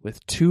up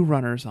with 2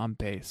 runners on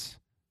base.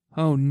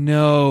 Oh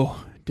no,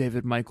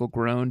 David Michael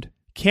groaned.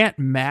 Can't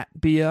Matt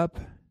be up?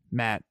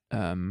 Matt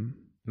Matt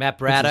what's his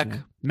Braddock,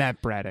 name?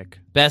 Matt Braddock.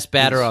 best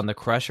batter Yes. on the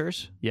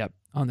Crushers. Yep,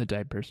 on the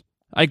diapers.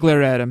 I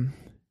glare at him.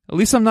 At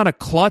least I'm not a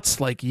klutz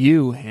like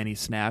you, Hanny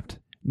snapped.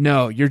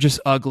 No, you're just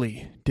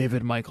ugly,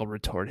 David Michael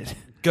retorted.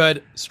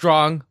 Good,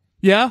 strong.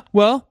 Yeah,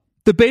 well,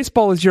 the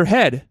baseball is your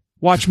head.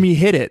 Watch me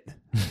hit it.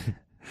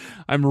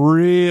 I'm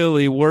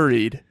really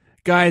worried.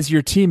 Guys,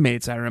 you're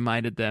teammates, I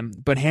reminded them,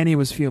 but Hanny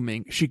was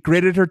fuming. She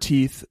gritted her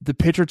teeth. The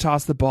pitcher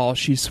tossed the ball.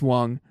 She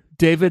swung.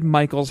 David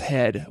Michaels'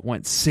 head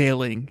went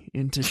sailing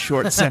into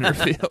short center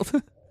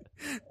field.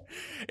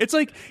 It's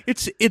like,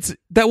 it's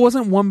that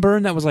wasn't one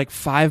burn, that was like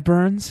 5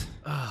 burns.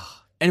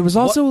 And it was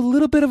also a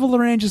little bit of a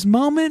laryngeus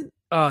moment.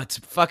 Oh, it's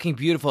fucking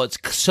beautiful. It's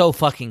so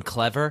fucking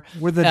clever.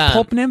 Where the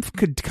pulp nymph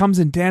comes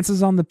and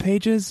dances on the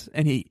pages,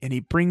 and he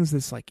brings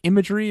this like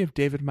imagery of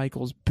David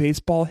Michaels'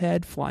 baseball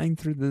head flying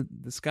through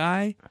the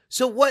sky.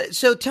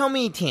 So tell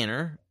me,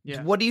 Tanner,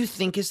 Yeah. what do you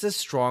think is the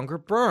stronger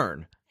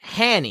burn?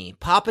 Hanny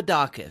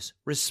Papadakis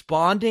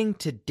responding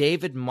to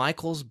David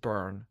Michaels'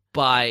 burn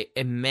by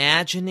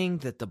imagining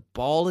that the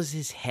ball is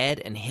his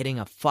head and hitting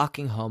a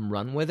fucking home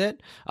run with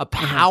it, a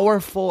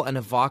powerful and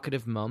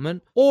evocative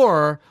moment,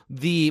 or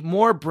the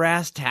more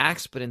brass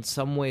tacks but in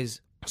some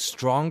ways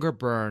stronger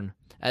burn.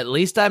 At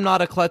least I'm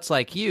not a klutz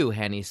like you,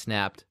 Hanny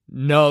snapped.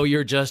 No,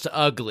 you're just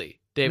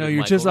ugly. David No,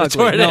 you're Michaels just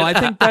ugly. retorted. No,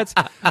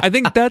 I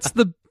think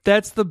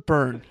that's the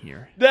burn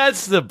here.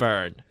 That's the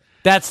burn.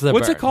 That's the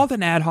What's burn. it called?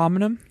 An ad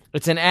hominem?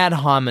 It's an ad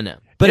hominem.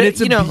 But And it's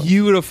you a know,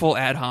 beautiful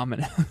ad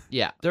hominem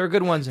yeah, there are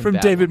good ones and from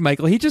bad David ones.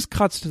 Michael. He just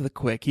cuts to the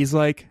quick. He's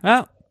like,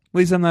 well, at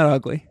least I'm not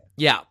ugly.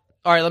 Yeah.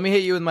 All right, let me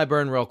hit you with my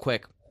burn real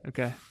quick.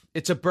 Okay.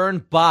 It's a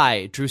burn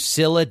by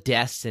Drusilla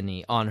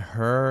Destiny on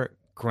her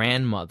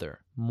grandmother,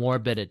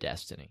 Morbida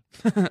Destiny.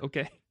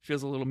 Okay.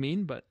 Feels a little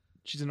mean, but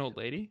she's an old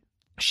lady.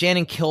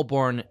 Shannon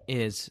Kilborn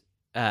is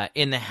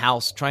in the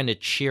house trying to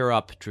cheer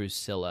up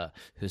Drusilla,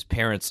 whose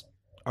parents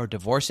are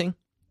divorcing,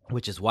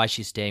 which is why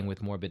she's staying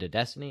with Morbida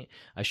Destiny.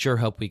 I sure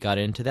hope we got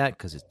into that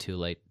because it's too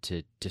late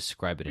to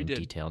describe it in did.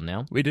 detail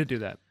now. We did do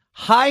that.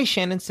 Hi,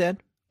 Shannon said.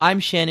 I'm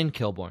Shannon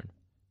Kilborn.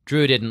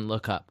 Drew didn't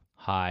look up.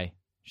 Hi,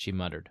 she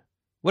muttered.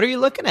 What are you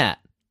looking at?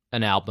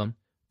 An album.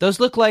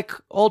 Those look like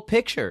old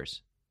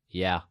pictures.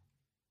 Yeah.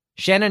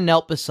 Shannon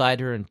knelt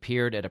beside her and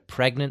peered at a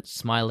pregnant,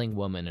 smiling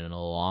woman in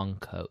a long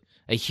coat.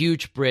 A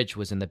huge bridge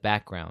was in the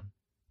background.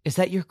 Is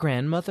that your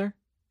grandmother?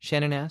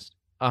 Shannon asked.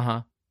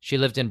 Uh-huh. She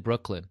lived in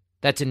Brooklyn.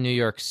 That's in New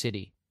York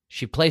City.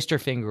 She placed her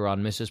finger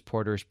on Mrs.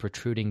 Porter's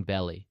protruding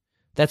belly.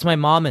 That's my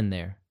mom in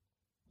there.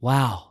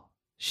 Wow,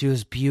 she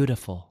was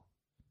beautiful.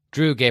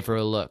 Drew gave her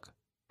a look.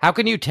 How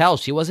can you tell?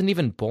 She wasn't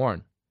even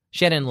born.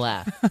 Shannon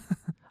laughed.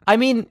 I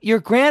mean, your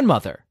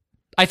grandmother.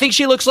 I think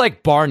she looks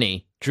like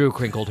Barney. Drew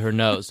crinkled her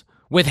nose.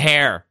 With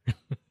hair.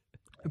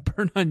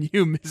 Burn on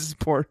you, Mrs.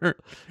 Porter.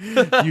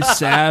 You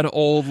sad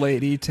old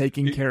lady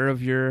taking care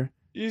of your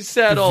You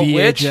said old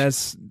witch.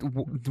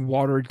 VHS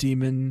water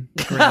demon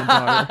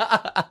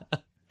granddaughter.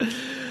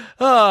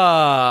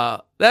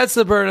 That's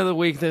the burn of the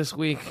week this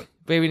week.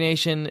 Baby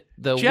Nation,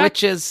 the Jack-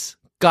 witches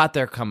got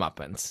their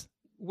comeuppance.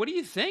 What do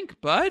you think,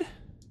 bud?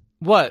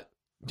 What?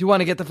 Do you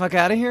want to get the fuck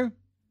out of here?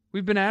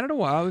 We've been at it a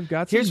while. We've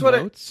got some Here's what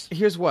notes.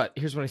 Here's what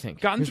I think.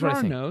 Gotten Here's through what I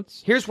our think.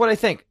 notes. Here's what I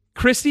think.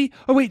 Christy.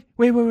 Oh, wait.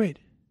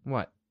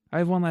 What? I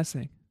have one last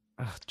thing.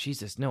 Oh,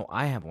 Jesus. No,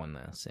 I have one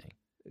last thing.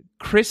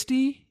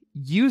 Christy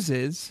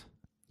uses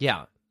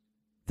Yeah.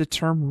 the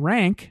term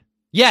rank,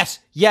 Yes.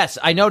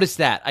 I noticed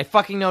that. I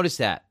fucking noticed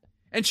that.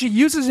 and she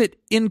uses it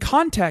in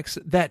context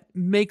that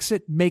makes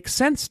it make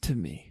sense to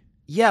me.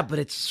 Yeah, but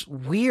it's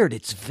weird.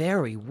 It's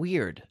very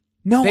weird.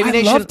 No, Baby I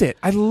Nation-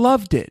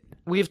 loved it.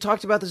 We have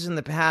talked about this in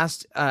the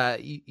past.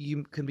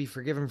 You can be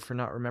forgiven for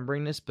not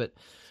remembering this, but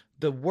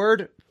the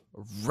word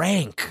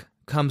rank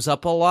comes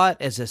up a lot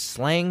as a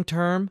slang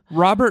term.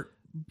 Robert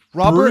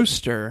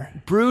Brewster.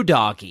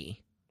 Brewdoggy.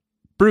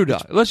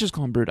 Brewdog. Let's just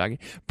call him Brewdoggy.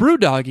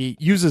 Brewdoggy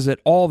uses it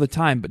all the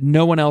time, but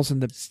no one else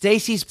in the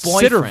Stacy's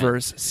boyfriend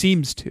Sitterverse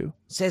seems to.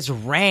 says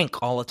rank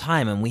all the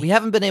time, and we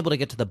haven't been able to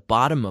get to the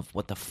bottom of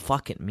what the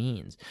fuck it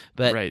means.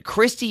 But Right.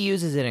 Christy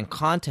uses it in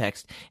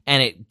context,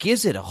 and it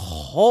gives it a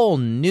whole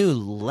new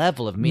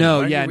level of meaning. No,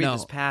 Why don't yeah, you read no.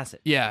 this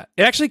passage? Yeah,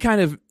 it actually kind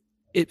of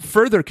it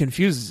further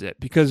confuses it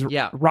because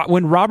Yeah.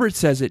 when Robert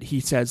says it, he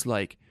says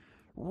like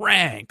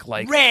rank,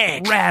 like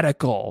Rank.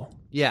 radical.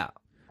 Yeah,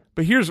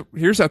 But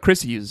here's how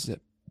Chrissy uses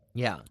it.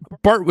 yeah.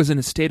 Bart was in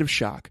a state of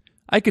shock.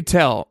 I could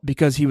tell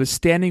because he was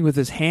standing with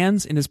his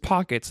hands in his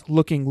pockets,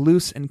 looking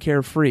loose and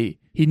carefree.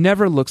 He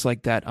never looks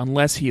like that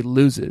unless he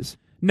loses.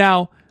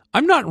 Now,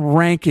 I'm not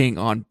ranking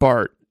on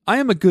Bart. I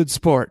am a good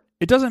sport.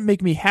 It doesn't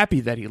make me happy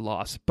that he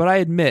lost, but I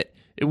admit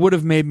it would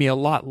have made me a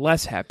lot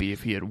less happy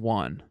if he had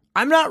won.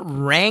 I'm not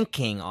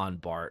ranking on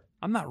Bart.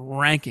 I'm not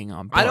ranking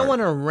on Bart. I don't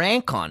want to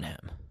rank on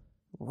him.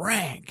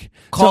 rank.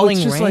 Calling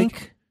so it's just rank,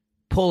 like,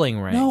 pulling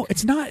rank. no,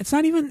 it's not. It's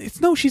not even.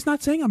 It's no. She's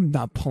not saying I'm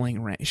not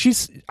pulling rank.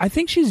 I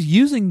think she's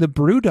using the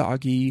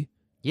Brewdoggy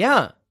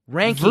Yeah,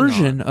 ranking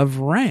version on. of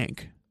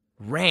rank.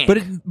 Rank.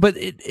 But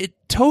it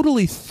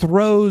totally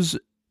throws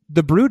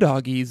the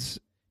Brewdoggies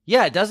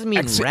yeah, it doesn't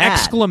mean rad.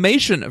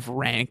 exclamation of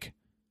rank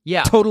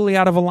Yeah, totally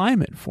out of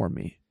alignment for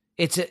me.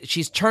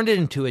 she's turned it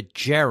into a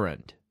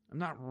gerund. I'm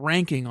not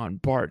ranking on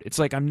Bart. It's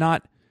like I'm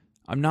not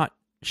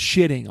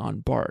shitting on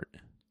Bart.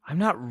 I'm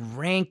not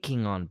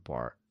ranking on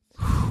Bart.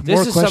 More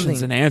This is questions something.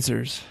 than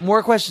answers.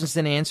 More questions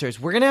than answers.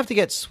 We're gonna have to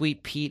get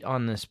Sweet Pete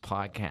on this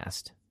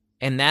podcast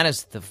And that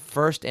is the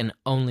first and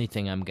only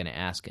thing I'm going to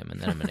ask him, and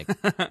then I'm going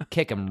to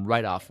kick him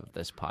right off of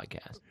this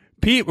podcast.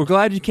 Pete, we're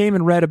glad you came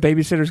and read a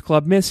Babysitter's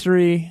Club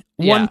mystery.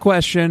 Yeah. One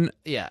question.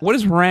 Yeah. What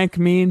does rank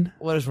mean?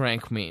 What does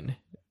rank mean?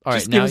 All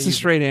Just right, give now us a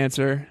straight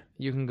answer.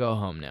 you can go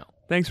home now.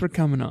 Thanks for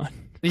coming on.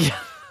 Yeah.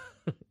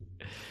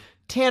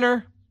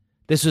 Tanner,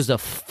 this was a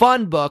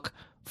fun book,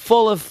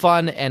 full of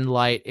fun and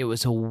light. It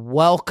was a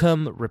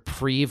welcome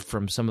reprieve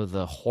from some of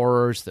the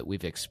horrors that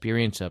we've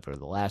experienced over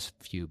the last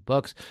few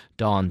books.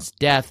 Dawn's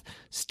death,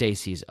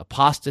 Stacy's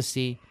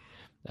apostasy,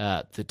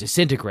 the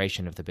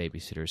disintegration of the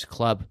Babysitter's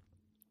Club.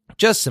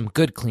 Just some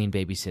good, clean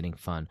babysitting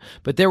fun.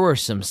 But there were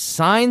some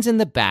signs in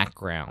the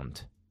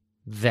background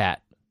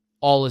that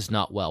all is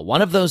not well.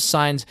 One of those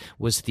signs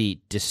was the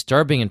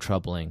disturbing and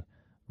troubling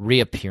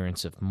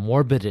reappearance of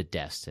Morbida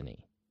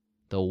Destiny,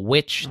 the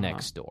witch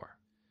next door.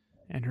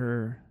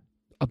 And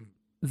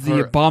the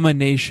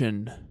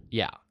abomination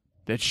Yeah,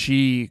 that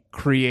she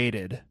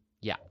created.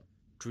 yeah.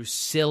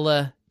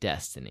 Drusilla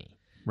Destiny.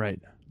 Right.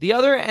 The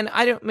other, and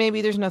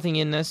maybe there's nothing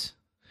in this,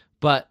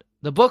 but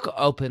the book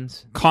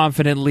opens.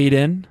 Confident lead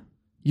in.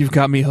 You've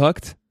got me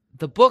hooked.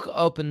 The book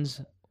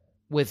opens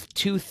with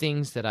two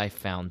things that I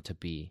found to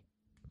be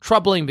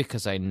troubling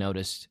because I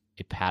noticed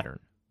a pattern.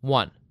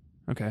 One,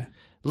 Okay.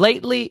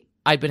 lately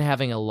I've been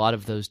having a lot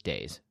of those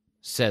days,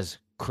 says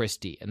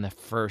Christie in the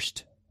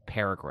first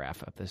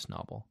paragraph of this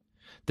novel.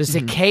 The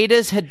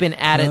cicadas had been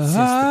at it since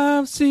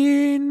I've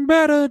seen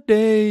better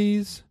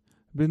days,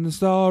 been the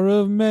star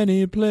of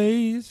many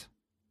plays.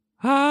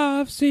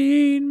 I've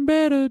seen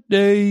better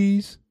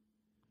days.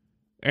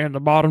 And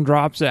the bottom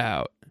drops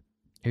out.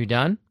 Are you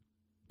done?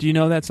 Do you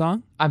know that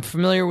song? I'm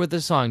familiar with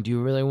the song. Do you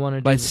really want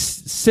to do By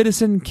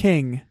Citizen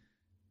King.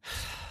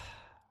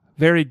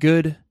 Very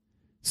good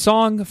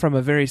song from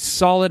a very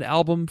solid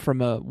album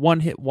from a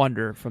one-hit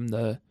wonder from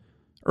the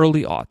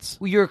early aughts.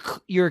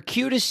 Your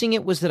cue to sing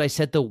it was that I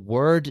said the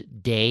word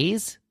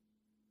days?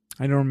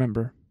 I don't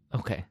remember.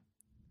 Okay.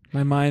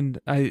 My mind,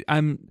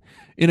 I'm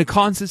in a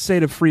constant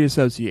state of free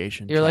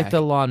association. You're like Jack.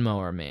 the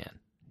lawnmower man.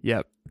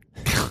 Yep.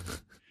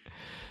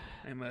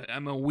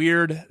 I'm a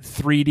weird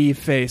 3D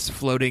face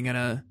floating in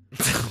A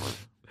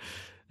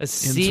in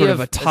sea sort of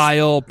a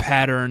tile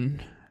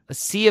pattern. a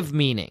sea of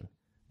meaning.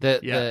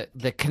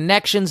 The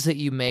connections that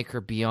you make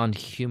are beyond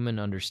human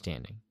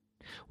understanding.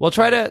 Well,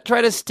 try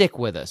to stick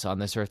with us on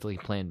this earthly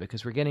plane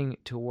because we're getting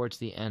towards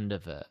the end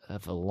of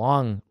a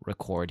long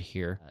record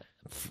here.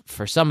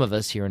 For some of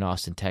us here in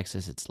Austin,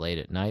 Texas, it's late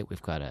at night. We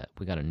got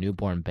a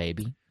newborn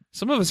baby.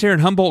 Some of us here in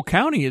Humboldt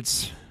County,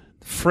 it's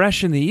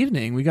fresh in the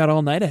evening. We got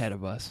all night ahead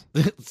of us.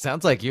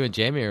 Sounds like you and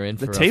Jamie are in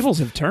The for tables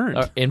have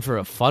turned. in for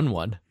a fun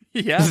one.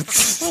 Yeah.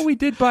 Well, we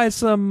did buy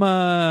some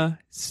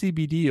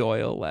CBD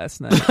oil last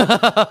night,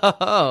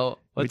 Oh,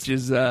 which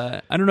is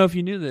I don't know if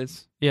you knew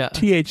this, yeah.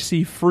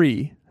 THC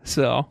free.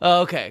 So,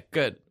 Oh, okay,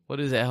 good. What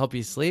does it help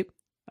you sleep?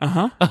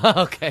 uh-huh.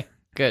 Okay,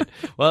 good.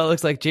 Well, it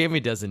looks like Jamie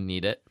doesn't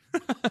need it.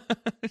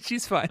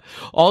 She's fine.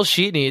 All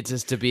she needs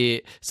is to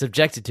be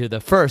subjected to the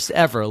first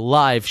ever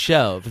live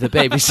show of the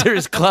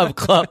Babysitters Club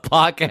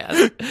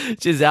podcast,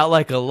 which is out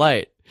like a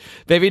light.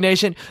 Baby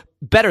Nation,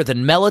 better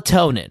than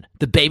melatonin,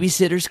 the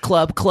Babysitters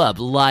Club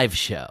live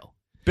show.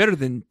 Better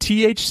than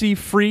THC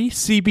free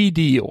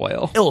CBD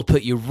oil. It'll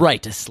put you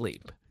right to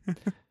sleep.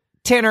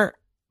 Tanner,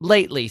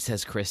 lately,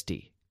 says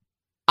Christy,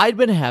 I'd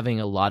been having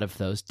a lot of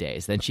those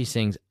days. Then she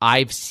sings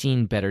I've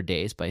Seen Better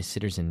Days by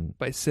Citizen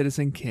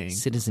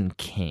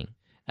King.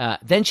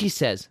 Then she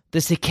says,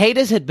 the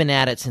cicadas had been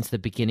at it since the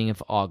beginning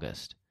of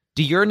August.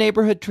 Do your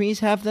neighborhood trees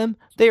have them?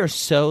 They are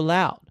so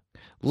loud.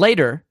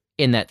 Later,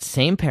 in that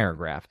same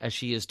paragraph, as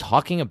she is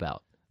talking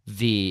about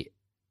the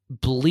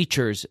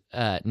bleachers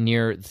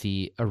near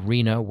the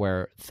arena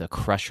where the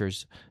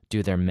Crushers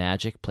do their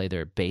magic, do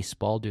their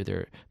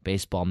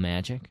baseball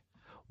magic.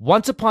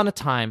 Once upon a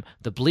time,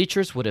 the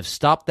bleachers would have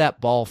stopped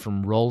that ball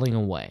from rolling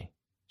away,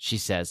 she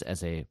says,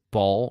 as a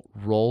ball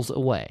rolls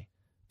away.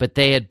 But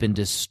they had been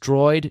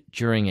destroyed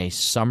during a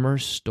summer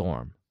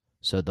storm,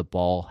 so the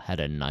ball had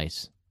a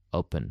nice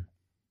open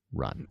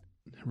run.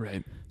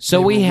 Right. So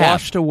They we were have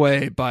washed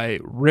away by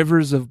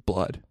rivers of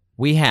blood.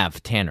 We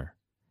have, Tanner,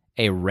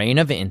 a rain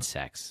of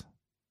insects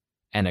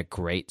and a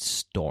great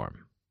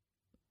storm.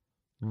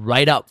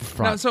 Right up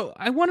front. Now, so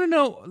I want to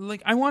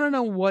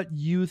know what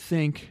you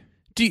think.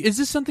 Is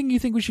this something you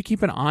think we should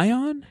keep an eye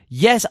on?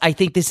 Yes, I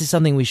think this is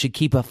something we should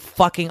keep a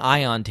fucking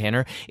eye on,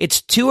 Tanner.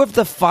 It's 2 of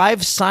the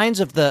 5 signs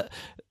of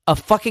a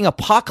fucking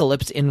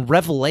apocalypse in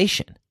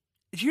Revelation.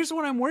 Here's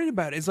what I'm worried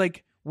about. Is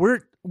like we're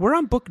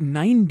on book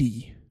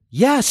 90.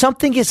 Yeah,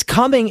 something is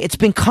coming. It's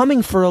been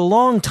coming for a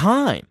long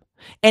time.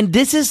 And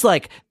this is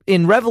like,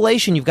 in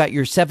Revelation, you've got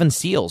your 7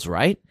 seals,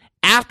 right?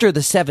 After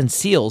the 7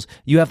 seals,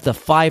 you have the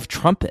 5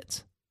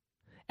 trumpets.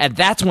 And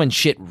that's when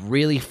shit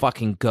really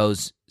fucking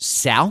goes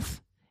south.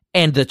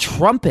 And the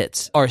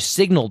trumpets are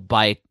signaled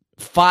by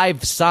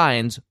 5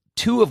 signs,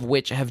 2 of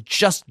which have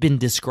just been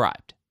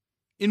described.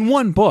 In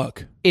one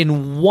book.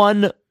 In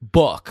one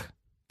book.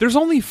 There's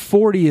only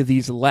 40 of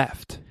these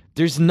left.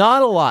 There's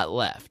not a lot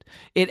left.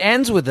 It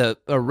ends with a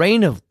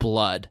rain of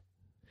blood.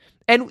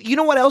 And you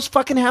know what else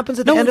fucking happens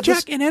at the end of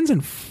Jack, this? it ends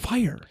in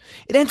fire.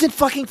 It ends in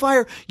fucking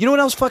fire. You know what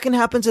else fucking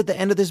happens at the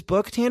end of this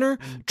book, Tanner?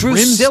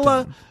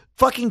 Drusilla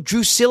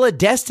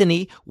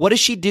Destiny, what does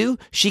she do?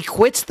 She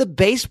quits the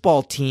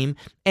baseball team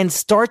and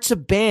starts a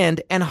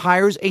band and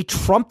hires a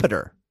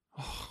trumpeter.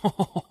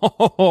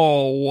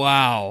 Oh,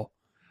 wow.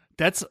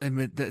 That's...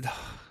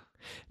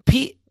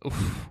 Pete...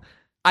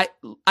 I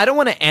don't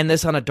want to end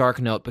this on a dark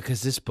note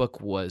because this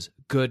book was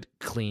good,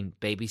 clean,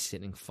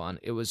 babysitting fun.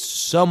 It was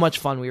so much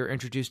fun. We were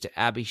introduced to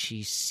Abby.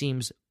 She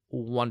seems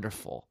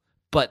wonderful.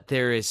 But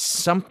there is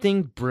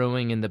something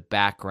brewing in the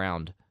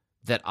background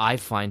that I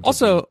find to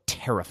be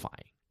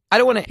terrifying. I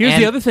don't want to Here's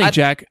the other thing,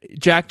 Jack.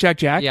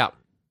 Yeah.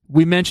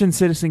 We mentioned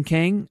Citizen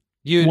King.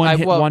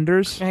 One-hit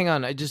wonders. Hang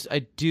on. I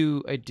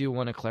do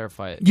want to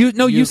clarify it.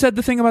 You said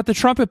the thing about the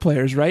trumpet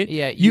players, right?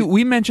 Yeah.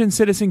 We mentioned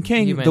Citizen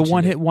King, the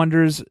one-hit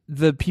wonders,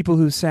 the people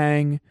who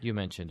sang. You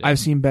mentioned it. I've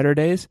Seen Better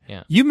Days.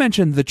 Yeah. You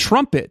mentioned the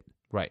trumpet.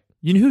 Right.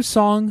 You know whose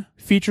song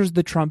features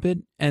the trumpet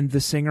and the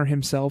singer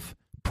himself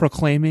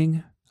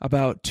proclaiming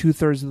about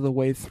 2/3 of the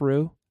way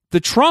through? The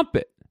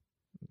trumpet.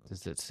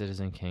 Is it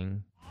Citizen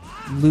King?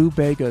 Lou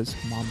Bega's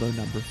Mambo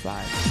No.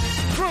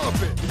 5.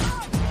 Trumpet!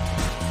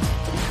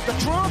 The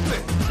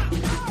trumpet!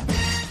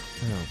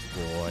 Oh,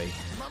 boy.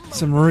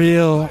 Some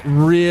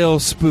real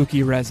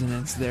spooky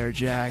resonance there,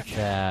 Jack.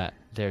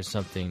 There's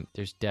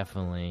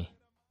definitely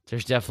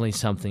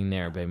something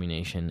there, Baby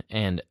Nation.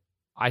 And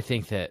I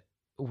think that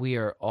we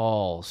are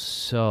all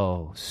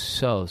so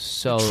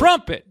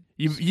trumpet.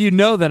 You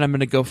know that I'm going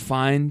to go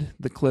find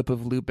the clip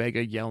of Lou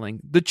Bega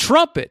yelling the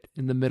trumpet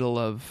in the middle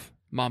of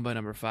Mambo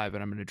No. 5,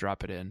 and I'm going to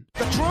drop it in.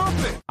 The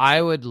trumpet!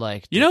 I would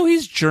like to... You know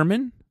he's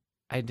German?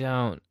 I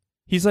don't.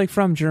 He's like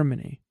from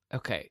Germany.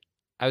 Okay.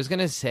 I was going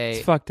to say...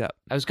 It's fucked up.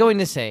 I was going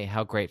to say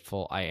how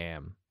grateful I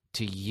am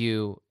to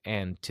you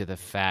and to the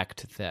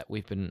fact that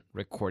we've been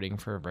recording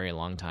for a very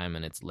long time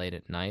and it's late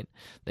at night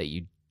that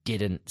you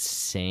didn't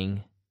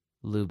sing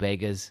Lou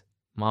Bega's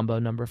Mambo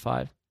No.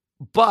 5.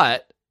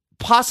 But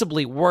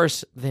possibly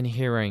worse than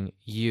hearing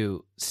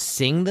you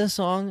sing the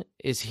song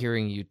is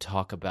hearing you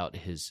talk about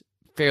his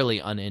fairly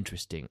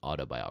uninteresting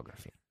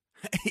autobiography.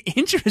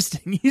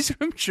 Interesting. He's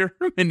from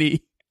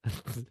Germany.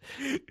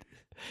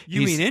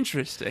 You mean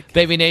interesting.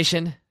 Baby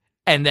Nation,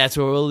 and that's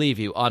where we'll leave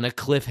you on a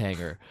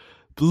cliffhanger.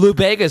 Lou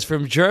Bega's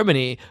from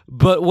Germany,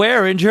 but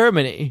where in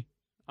Germany?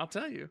 I'll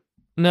tell you.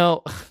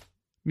 No.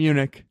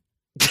 Munich.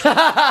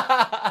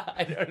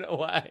 I don't know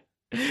why.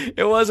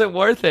 It wasn't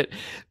worth it.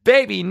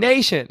 Baby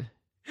Nation.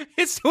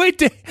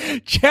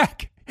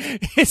 Jack,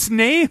 his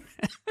name...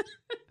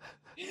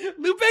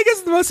 Lou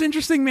Bega's the most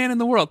interesting man in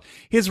the world.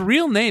 His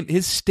real name,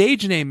 his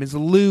stage name is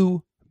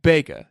Lou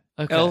Bega.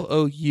 Okay.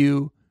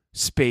 Lou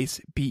space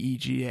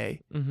Bega.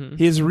 Mm-hmm.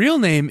 His real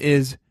name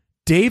is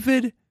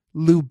David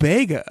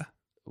Lubega.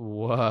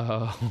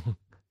 Whoa.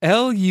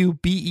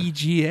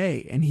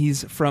 Lubega. And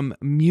he's from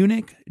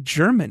Munich,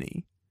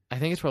 Germany. I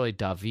think it's probably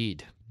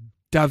David.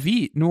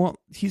 David. No,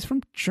 he's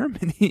from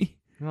Germany.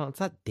 Well, it's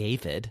not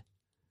David.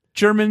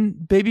 German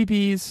baby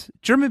bees.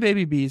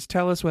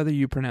 Tell us whether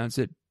you pronounce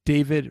it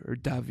David or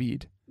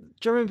David.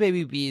 German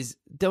baby bees,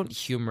 don't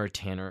humor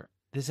Tanner.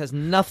 This has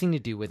nothing to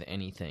do with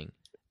anything.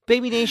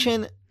 Baby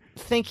Nation,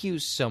 thank you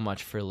so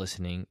much for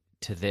listening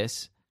to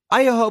this.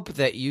 I hope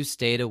that you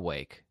stayed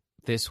awake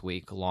this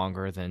week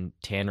longer than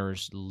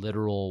Tanner's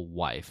literal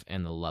wife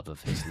and the love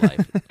of his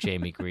life,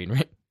 Jamie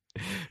Greenring,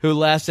 who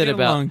lasted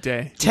about a long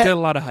day. Did a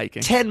lot of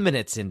hiking. 10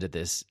 minutes into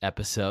this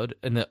episode,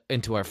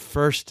 into our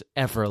first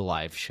ever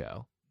live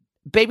show.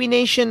 Baby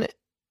Nation,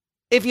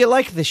 if you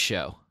like this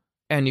show,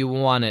 and you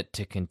want it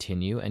to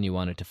continue, and you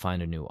want it to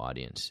find a new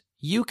audience,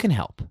 you can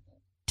help.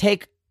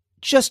 Take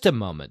just a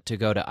moment to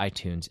go to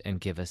iTunes and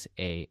give us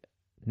a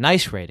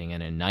nice rating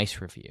and a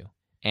nice review.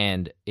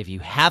 And if you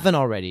haven't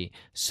already,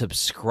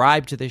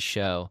 subscribe to this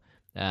show.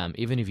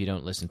 Even if you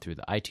don't listen through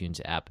the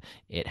iTunes app,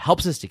 it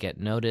helps us to get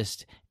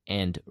noticed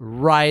and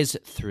rise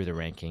through the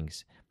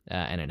rankings.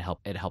 And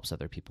it helps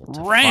other people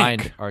to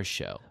find our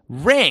show.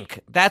 Rank!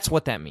 That's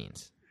what that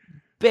means.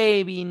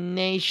 Baby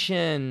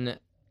Nation,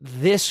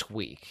 this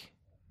week,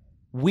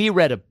 we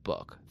read a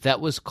book that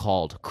was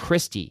called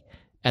Christy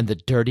and the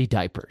Dirty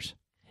Diapers.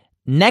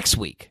 Next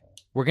week,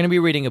 we're going to be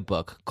reading a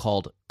book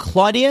called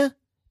Claudia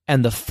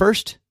and the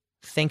First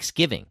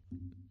Thanksgiving.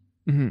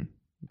 Mm-hmm.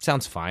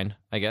 Sounds fine,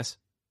 I guess.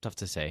 Tough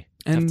to say.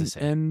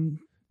 And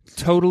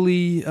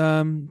totally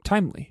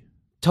timely.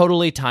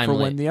 Totally timely.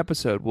 For when the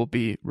episode will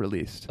be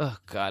released. Oh,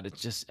 God,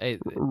 it's just...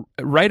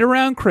 right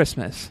around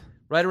Christmas.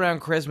 Right around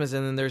Christmas,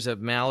 and then there's a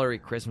Mallory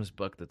Christmas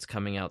book that's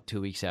coming out 2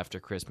 weeks after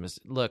Christmas.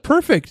 Look.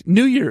 Perfect.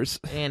 New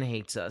Year's. Anne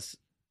hates us,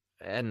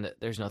 and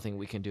there's nothing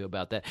we can do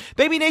about that.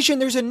 Baby Nation,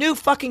 there's a new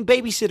fucking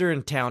babysitter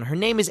in town. Her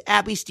name is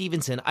Abby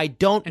Stevenson. I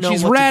don't know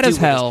she's what rad to do as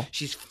hell. With this.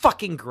 She's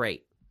fucking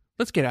great.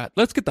 Let's get out.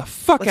 Let's get the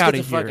fuck out of here. Let's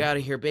get the fuck out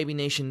of here. Baby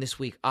Nation, this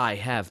week I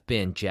have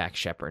been Jack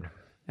Shepard.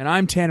 And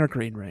I'm Tanner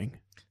Greenring.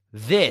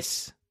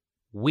 This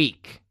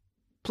week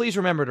Please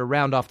remember to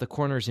round off the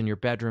corners in your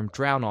bedroom,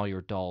 drown all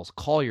your dolls,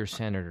 call your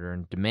senator,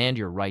 and demand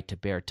your right to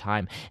bear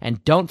time.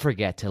 And don't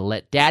forget to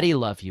let Daddy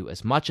love you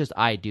as much as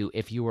I do.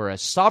 If you are a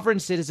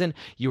sovereign citizen,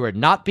 you are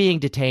not being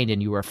detained,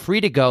 and you are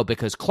free to go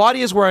because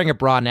Claudia's wearing a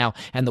bra now,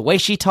 and the way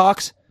she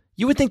talks,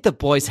 you would think the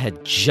boys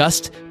had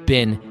just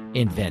been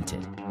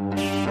invented.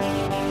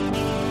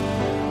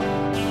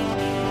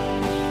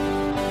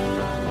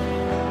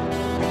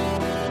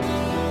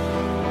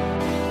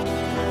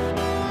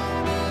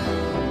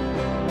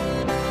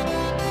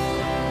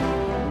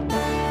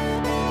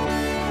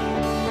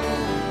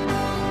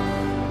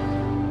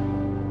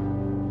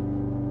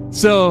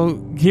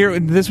 So here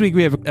this week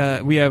we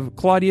have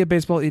Claudia,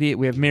 baseball idiot.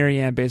 We have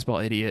Marianne, baseball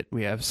idiot.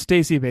 We have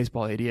Stacy,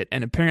 baseball idiot,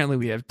 and apparently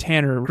we have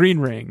Tanner, green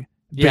ring,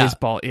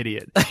 baseball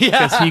idiot.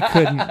 Because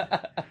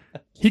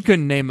he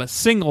couldn't name a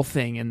single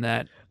thing in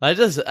that. I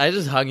just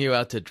hung you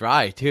out to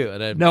dry too,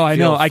 and I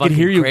know. I could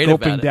hear you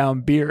gulping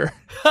down beer.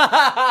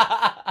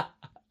 Rah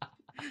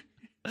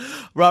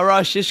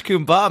rah shish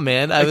kumbah,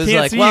 man. I was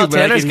can't like, see well, you, but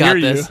I Tanner's can got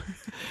hear this.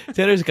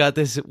 Tanner's got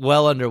this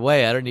well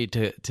underway. I don't need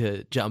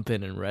to jump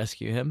in and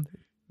rescue him.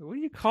 What do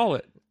you call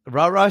it?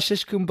 Rah rah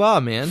shish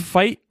kumbah, man.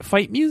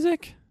 Fight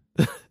music?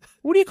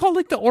 What do you call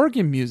like the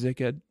organ music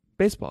at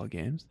baseball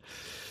games?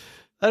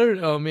 I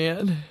don't know,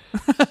 man.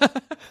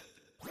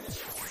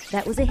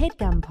 That was a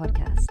HeadGum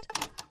podcast.